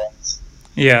New Orleans.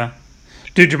 Yeah,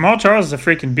 dude, Jamal Charles is a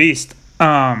freaking beast.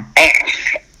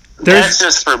 That's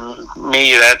just for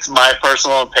me. That's my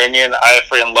personal opinion. I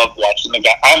freaking love watching the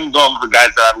guy. I'm going for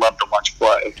guys that I love to watch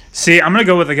play. See, I'm going to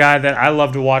go with a guy that I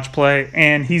love to watch play,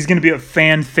 and he's going to be a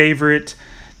fan favorite.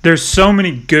 There's so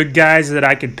many good guys that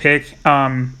I could pick.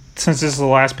 Since this is the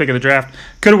last pick of the draft,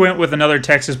 could have went with another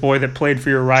Texas boy that played for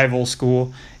your rival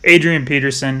school, Adrian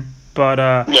Peterson. But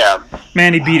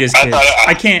man, he beat his kids.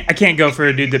 I can't go for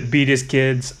a dude that beat his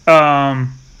kids.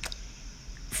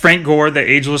 Frank Gore, the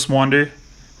ageless wonder.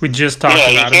 We just talked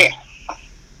about him.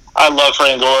 I love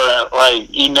Frank Gore.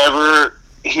 You never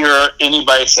hear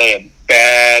anybody say a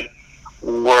bad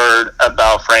word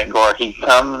about Frank Gore. He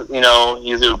comes,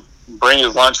 he's bring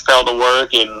his lunch pail to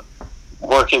work and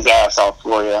work his ass off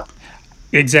for you.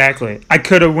 Exactly. I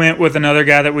could have went with another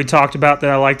guy that we talked about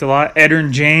that I liked a lot,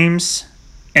 Edgerrin James,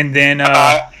 and then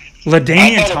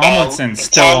LaDainian Tomlinson's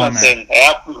still on there.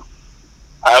 Yep.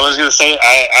 I was gonna say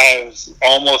I was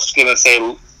almost gonna say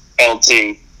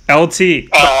LT.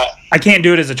 I can't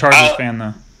do it as a Chargers fan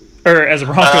though, or as a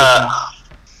Broncos fan.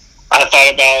 I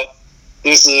thought about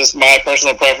this is my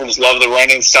personal preference. Love the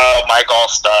running style, Mike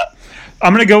Allstott.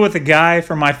 I'm going to go with a guy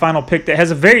for my final pick that has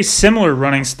a very similar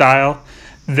running style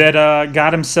that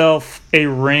got himself a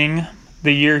ring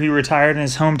the year he retired in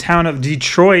his hometown of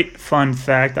Detroit. Fun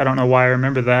fact, I don't know why I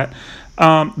remember that.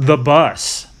 The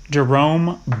Bus,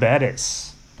 Jerome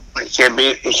Bettis. He can't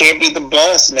be the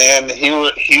Bus, man. He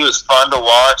was fun to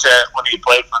watch when he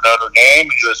played for Notre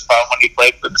Dame. He was fun when he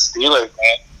played for the Steelers,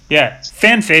 man. Yeah,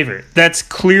 fan favorite. That's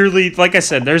clearly, like I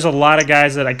said, there's a lot of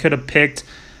guys that I could have picked.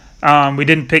 We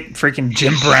didn't pick freaking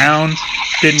Jim Brown.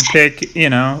 Didn't pick,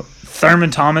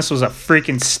 Thurman Thomas was a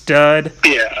freaking stud.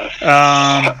 Yeah.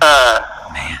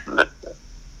 Man.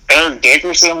 Eric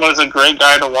Dickerson was a great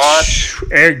guy to watch.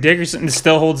 Eric Dickerson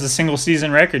still holds the single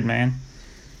season record, man.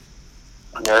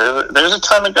 Yeah, there's a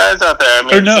ton of guys out there.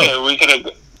 I mean, we could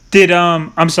have.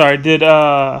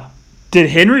 Did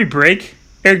Henry break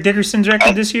Eric Dickerson's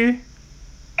record this year?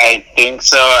 I think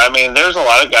so. I mean, there's a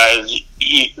lot of guys.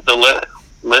 The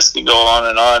list could go on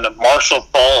and on.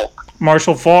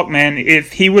 Marshall Faulk, man,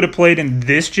 if he would have played in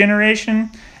this generation,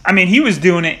 I mean, he was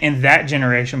doing it in that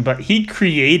generation, but he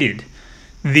created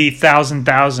the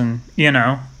 1,000, you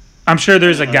know. I'm sure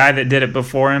there's a guy that did it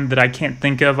before him that I can't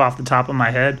think of off the top of my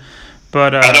head.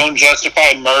 But I don't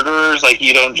justify murderers like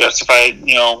you don't justify,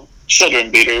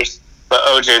 children beaters. But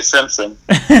O.J. Simpson.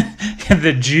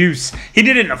 The juice. He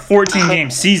did it in a 14-game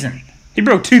season. He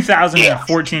broke 2,000 in a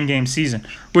 14-game season,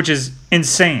 which is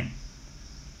insane.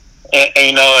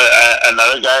 And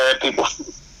another guy that people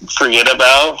forget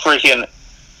about, freaking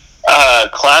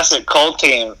classic Colt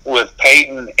team with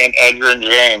Peyton and Edgerrin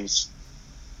James,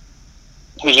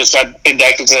 who just got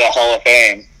inducted to the Hall of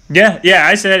Fame. Yeah,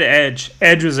 I said Edge.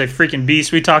 Edge was a freaking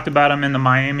beast. We talked about him in the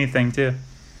Miami thing, too.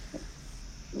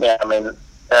 Yeah, I mean,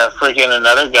 freaking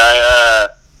another guy,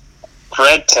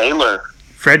 Fred Taylor.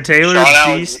 Fred Taylor,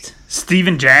 beast.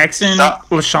 Steven Jackson,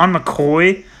 LaShawn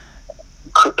McCoy.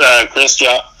 Chris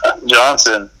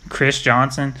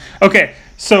Johnson. Okay,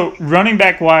 so running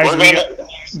back wise,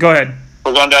 go ahead.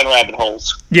 We're going down rabbit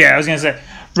holes. Yeah, I was gonna say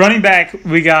running back.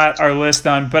 We got our list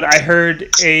done, but I heard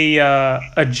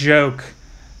a joke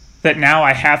that now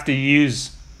I have to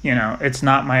use. It's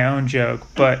not my own joke,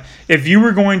 but if you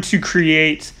were going to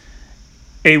create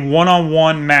a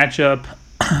one-on-one matchup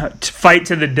to fight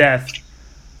to the death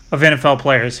of NFL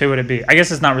players, who would it be? I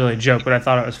guess it's not really a joke, but I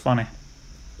thought it was funny.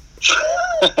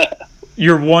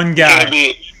 Your one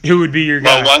guy. Who would be your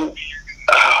guy?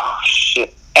 Oh,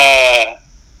 shit.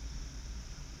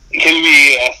 It could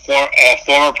be a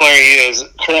former player. He is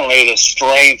currently the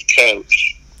strength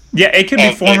coach. Yeah, it could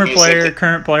be former player,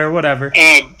 current player, whatever.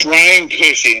 Brian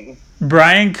Cushing.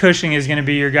 Brian Cushing is going to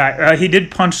be your guy. He did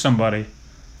punch somebody.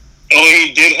 Oh,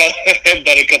 he did headbutt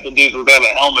a couple dudes without a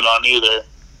helmet on either.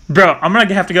 Bro, I'm going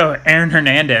to have to go Aaron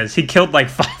Hernandez. He killed like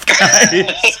 5 guys.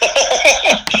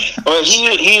 Well,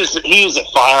 he used a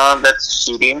firearm. That's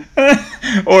shooting.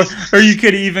 or you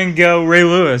could even go Ray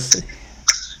Lewis.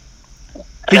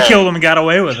 He killed him and got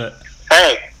away with it.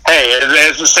 Hey,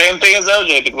 it's the same thing as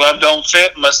OJ. The glove don't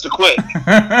fit, must have quit.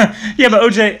 Yeah, but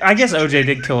I guess OJ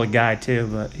did kill a guy too,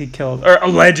 but he killed, or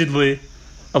allegedly.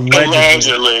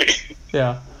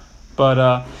 Yeah.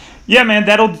 But, yeah, man,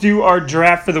 that'll do our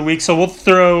draft for the week. So we'll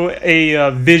throw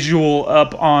a visual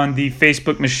up on the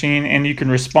Facebook machine, and you can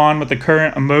respond with the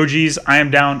current emojis. I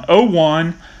am down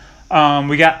 0-1.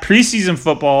 We got preseason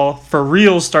football for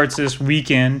real starts this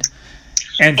weekend.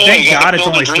 And thank God it's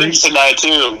only 3 tonight,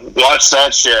 too. Watch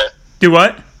that shit. Do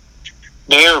what?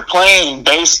 They are playing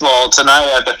baseball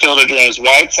tonight at the Field of Dreams.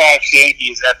 White Sox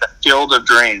Yankees at the Field of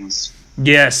Dreams.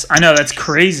 Yes, I know. That's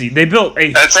crazy. They built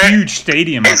a huge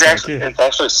stadium up there, too. It's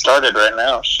actually started right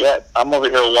now. Shit. I'm over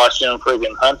here watching them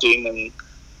freaking hunting and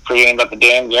forgetting about the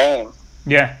damn game.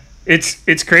 Yeah.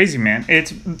 It's crazy, man.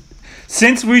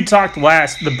 Since we talked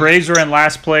last, the Braves are in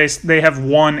last place. They have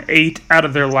won 8 out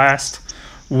of their last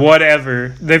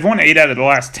whatever. They've won 8 out of the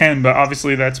last 10, but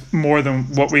obviously that's more than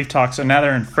what we've talked. So now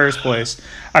they're in first place.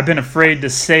 I've been afraid to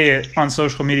say it on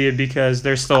social media because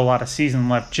there's still a lot of season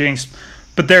left. Jinx.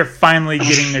 But they're finally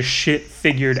getting their shit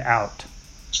figured out.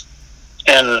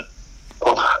 And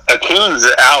Acuna's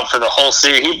out for the whole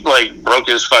season. He, broke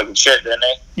his fucking shit, didn't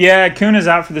he? Yeah, Acuna's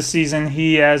out for the season.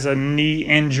 He has a knee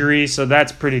injury, so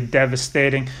that's pretty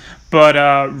devastating. But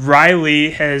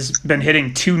Riley has been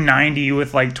hitting 290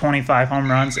 with, 25 home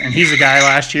runs, and he's a guy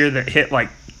last year that hit,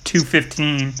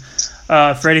 215.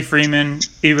 Freddie Freeman,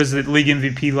 he was the league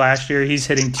MVP last year. He's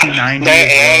hitting 290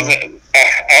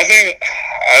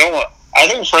 I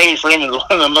think Freddie Freeman is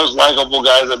one of the most likable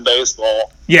guys in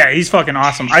baseball. Yeah, he's fucking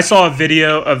awesome. I saw a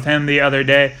video of him the other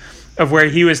day of where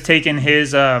he was taking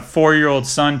his 4-year-old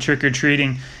son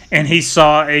trick-or-treating, and he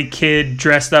saw a kid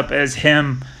dressed up as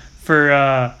him for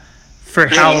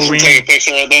Halloween. Take a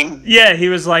picture of him. Yeah, he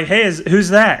was like, hey, who's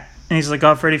that? And he's like,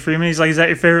 oh, Freddie Freeman. He's like, is that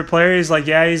your favorite player? He's like,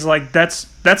 yeah. He's like, that's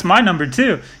my number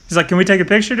too. He's like, can we take a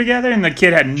picture together? And the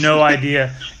kid had no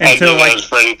idea until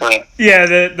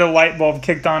the light bulb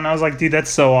kicked on. I was like, dude, that's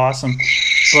so awesome.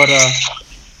 But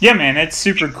yeah, man, it's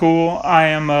super cool. I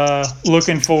am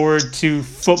looking forward to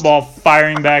football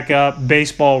firing back up,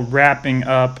 baseball wrapping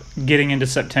up, getting into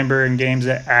September and games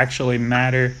that actually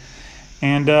matter.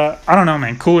 And I don't know,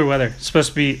 man, cooler weather. It's supposed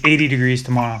to be 80 degrees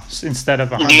tomorrow instead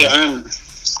of 100.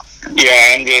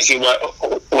 Yeah, I'm going to see what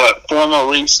what, 4 more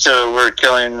weeks till we're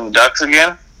killing ducks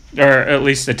again? Or at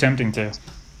least attempting to.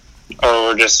 Or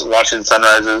we're just watching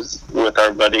sunrises with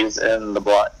our buddies in the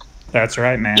blind. That's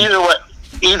right, man. Either way,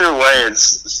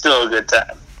 it's still a good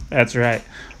time. That's right.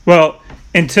 Well,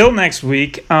 until next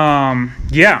week,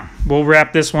 we'll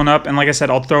wrap this one up. And like I said,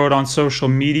 I'll throw it on social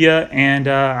media, and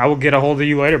I will get a hold of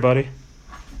you later, buddy.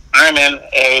 All right, man.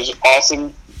 It was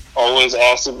awesome. Always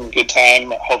awesome. Good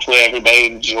time. Hopefully everybody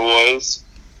enjoys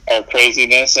our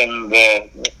craziness, and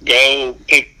go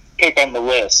pick on the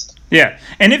list. Yeah.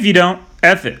 And if you don't,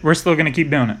 F it. We're still going to keep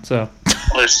doing it. So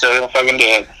we're still going to fucking do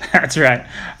it. That's right.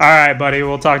 All right, buddy.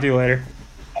 We'll talk to you later.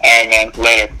 All right, man.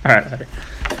 Later. All right, later.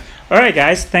 All right,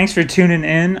 guys. Thanks for tuning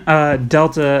in.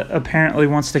 Delta apparently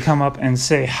wants to come up and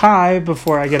say hi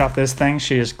before I get off this thing.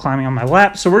 She is climbing on my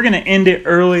lap. So we're going to end it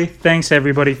early. Thanks,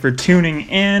 everybody, for tuning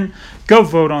in. Go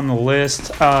vote on the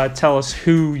list. Tell us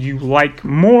who you like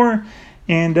more.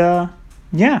 And,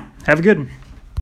 have a good one.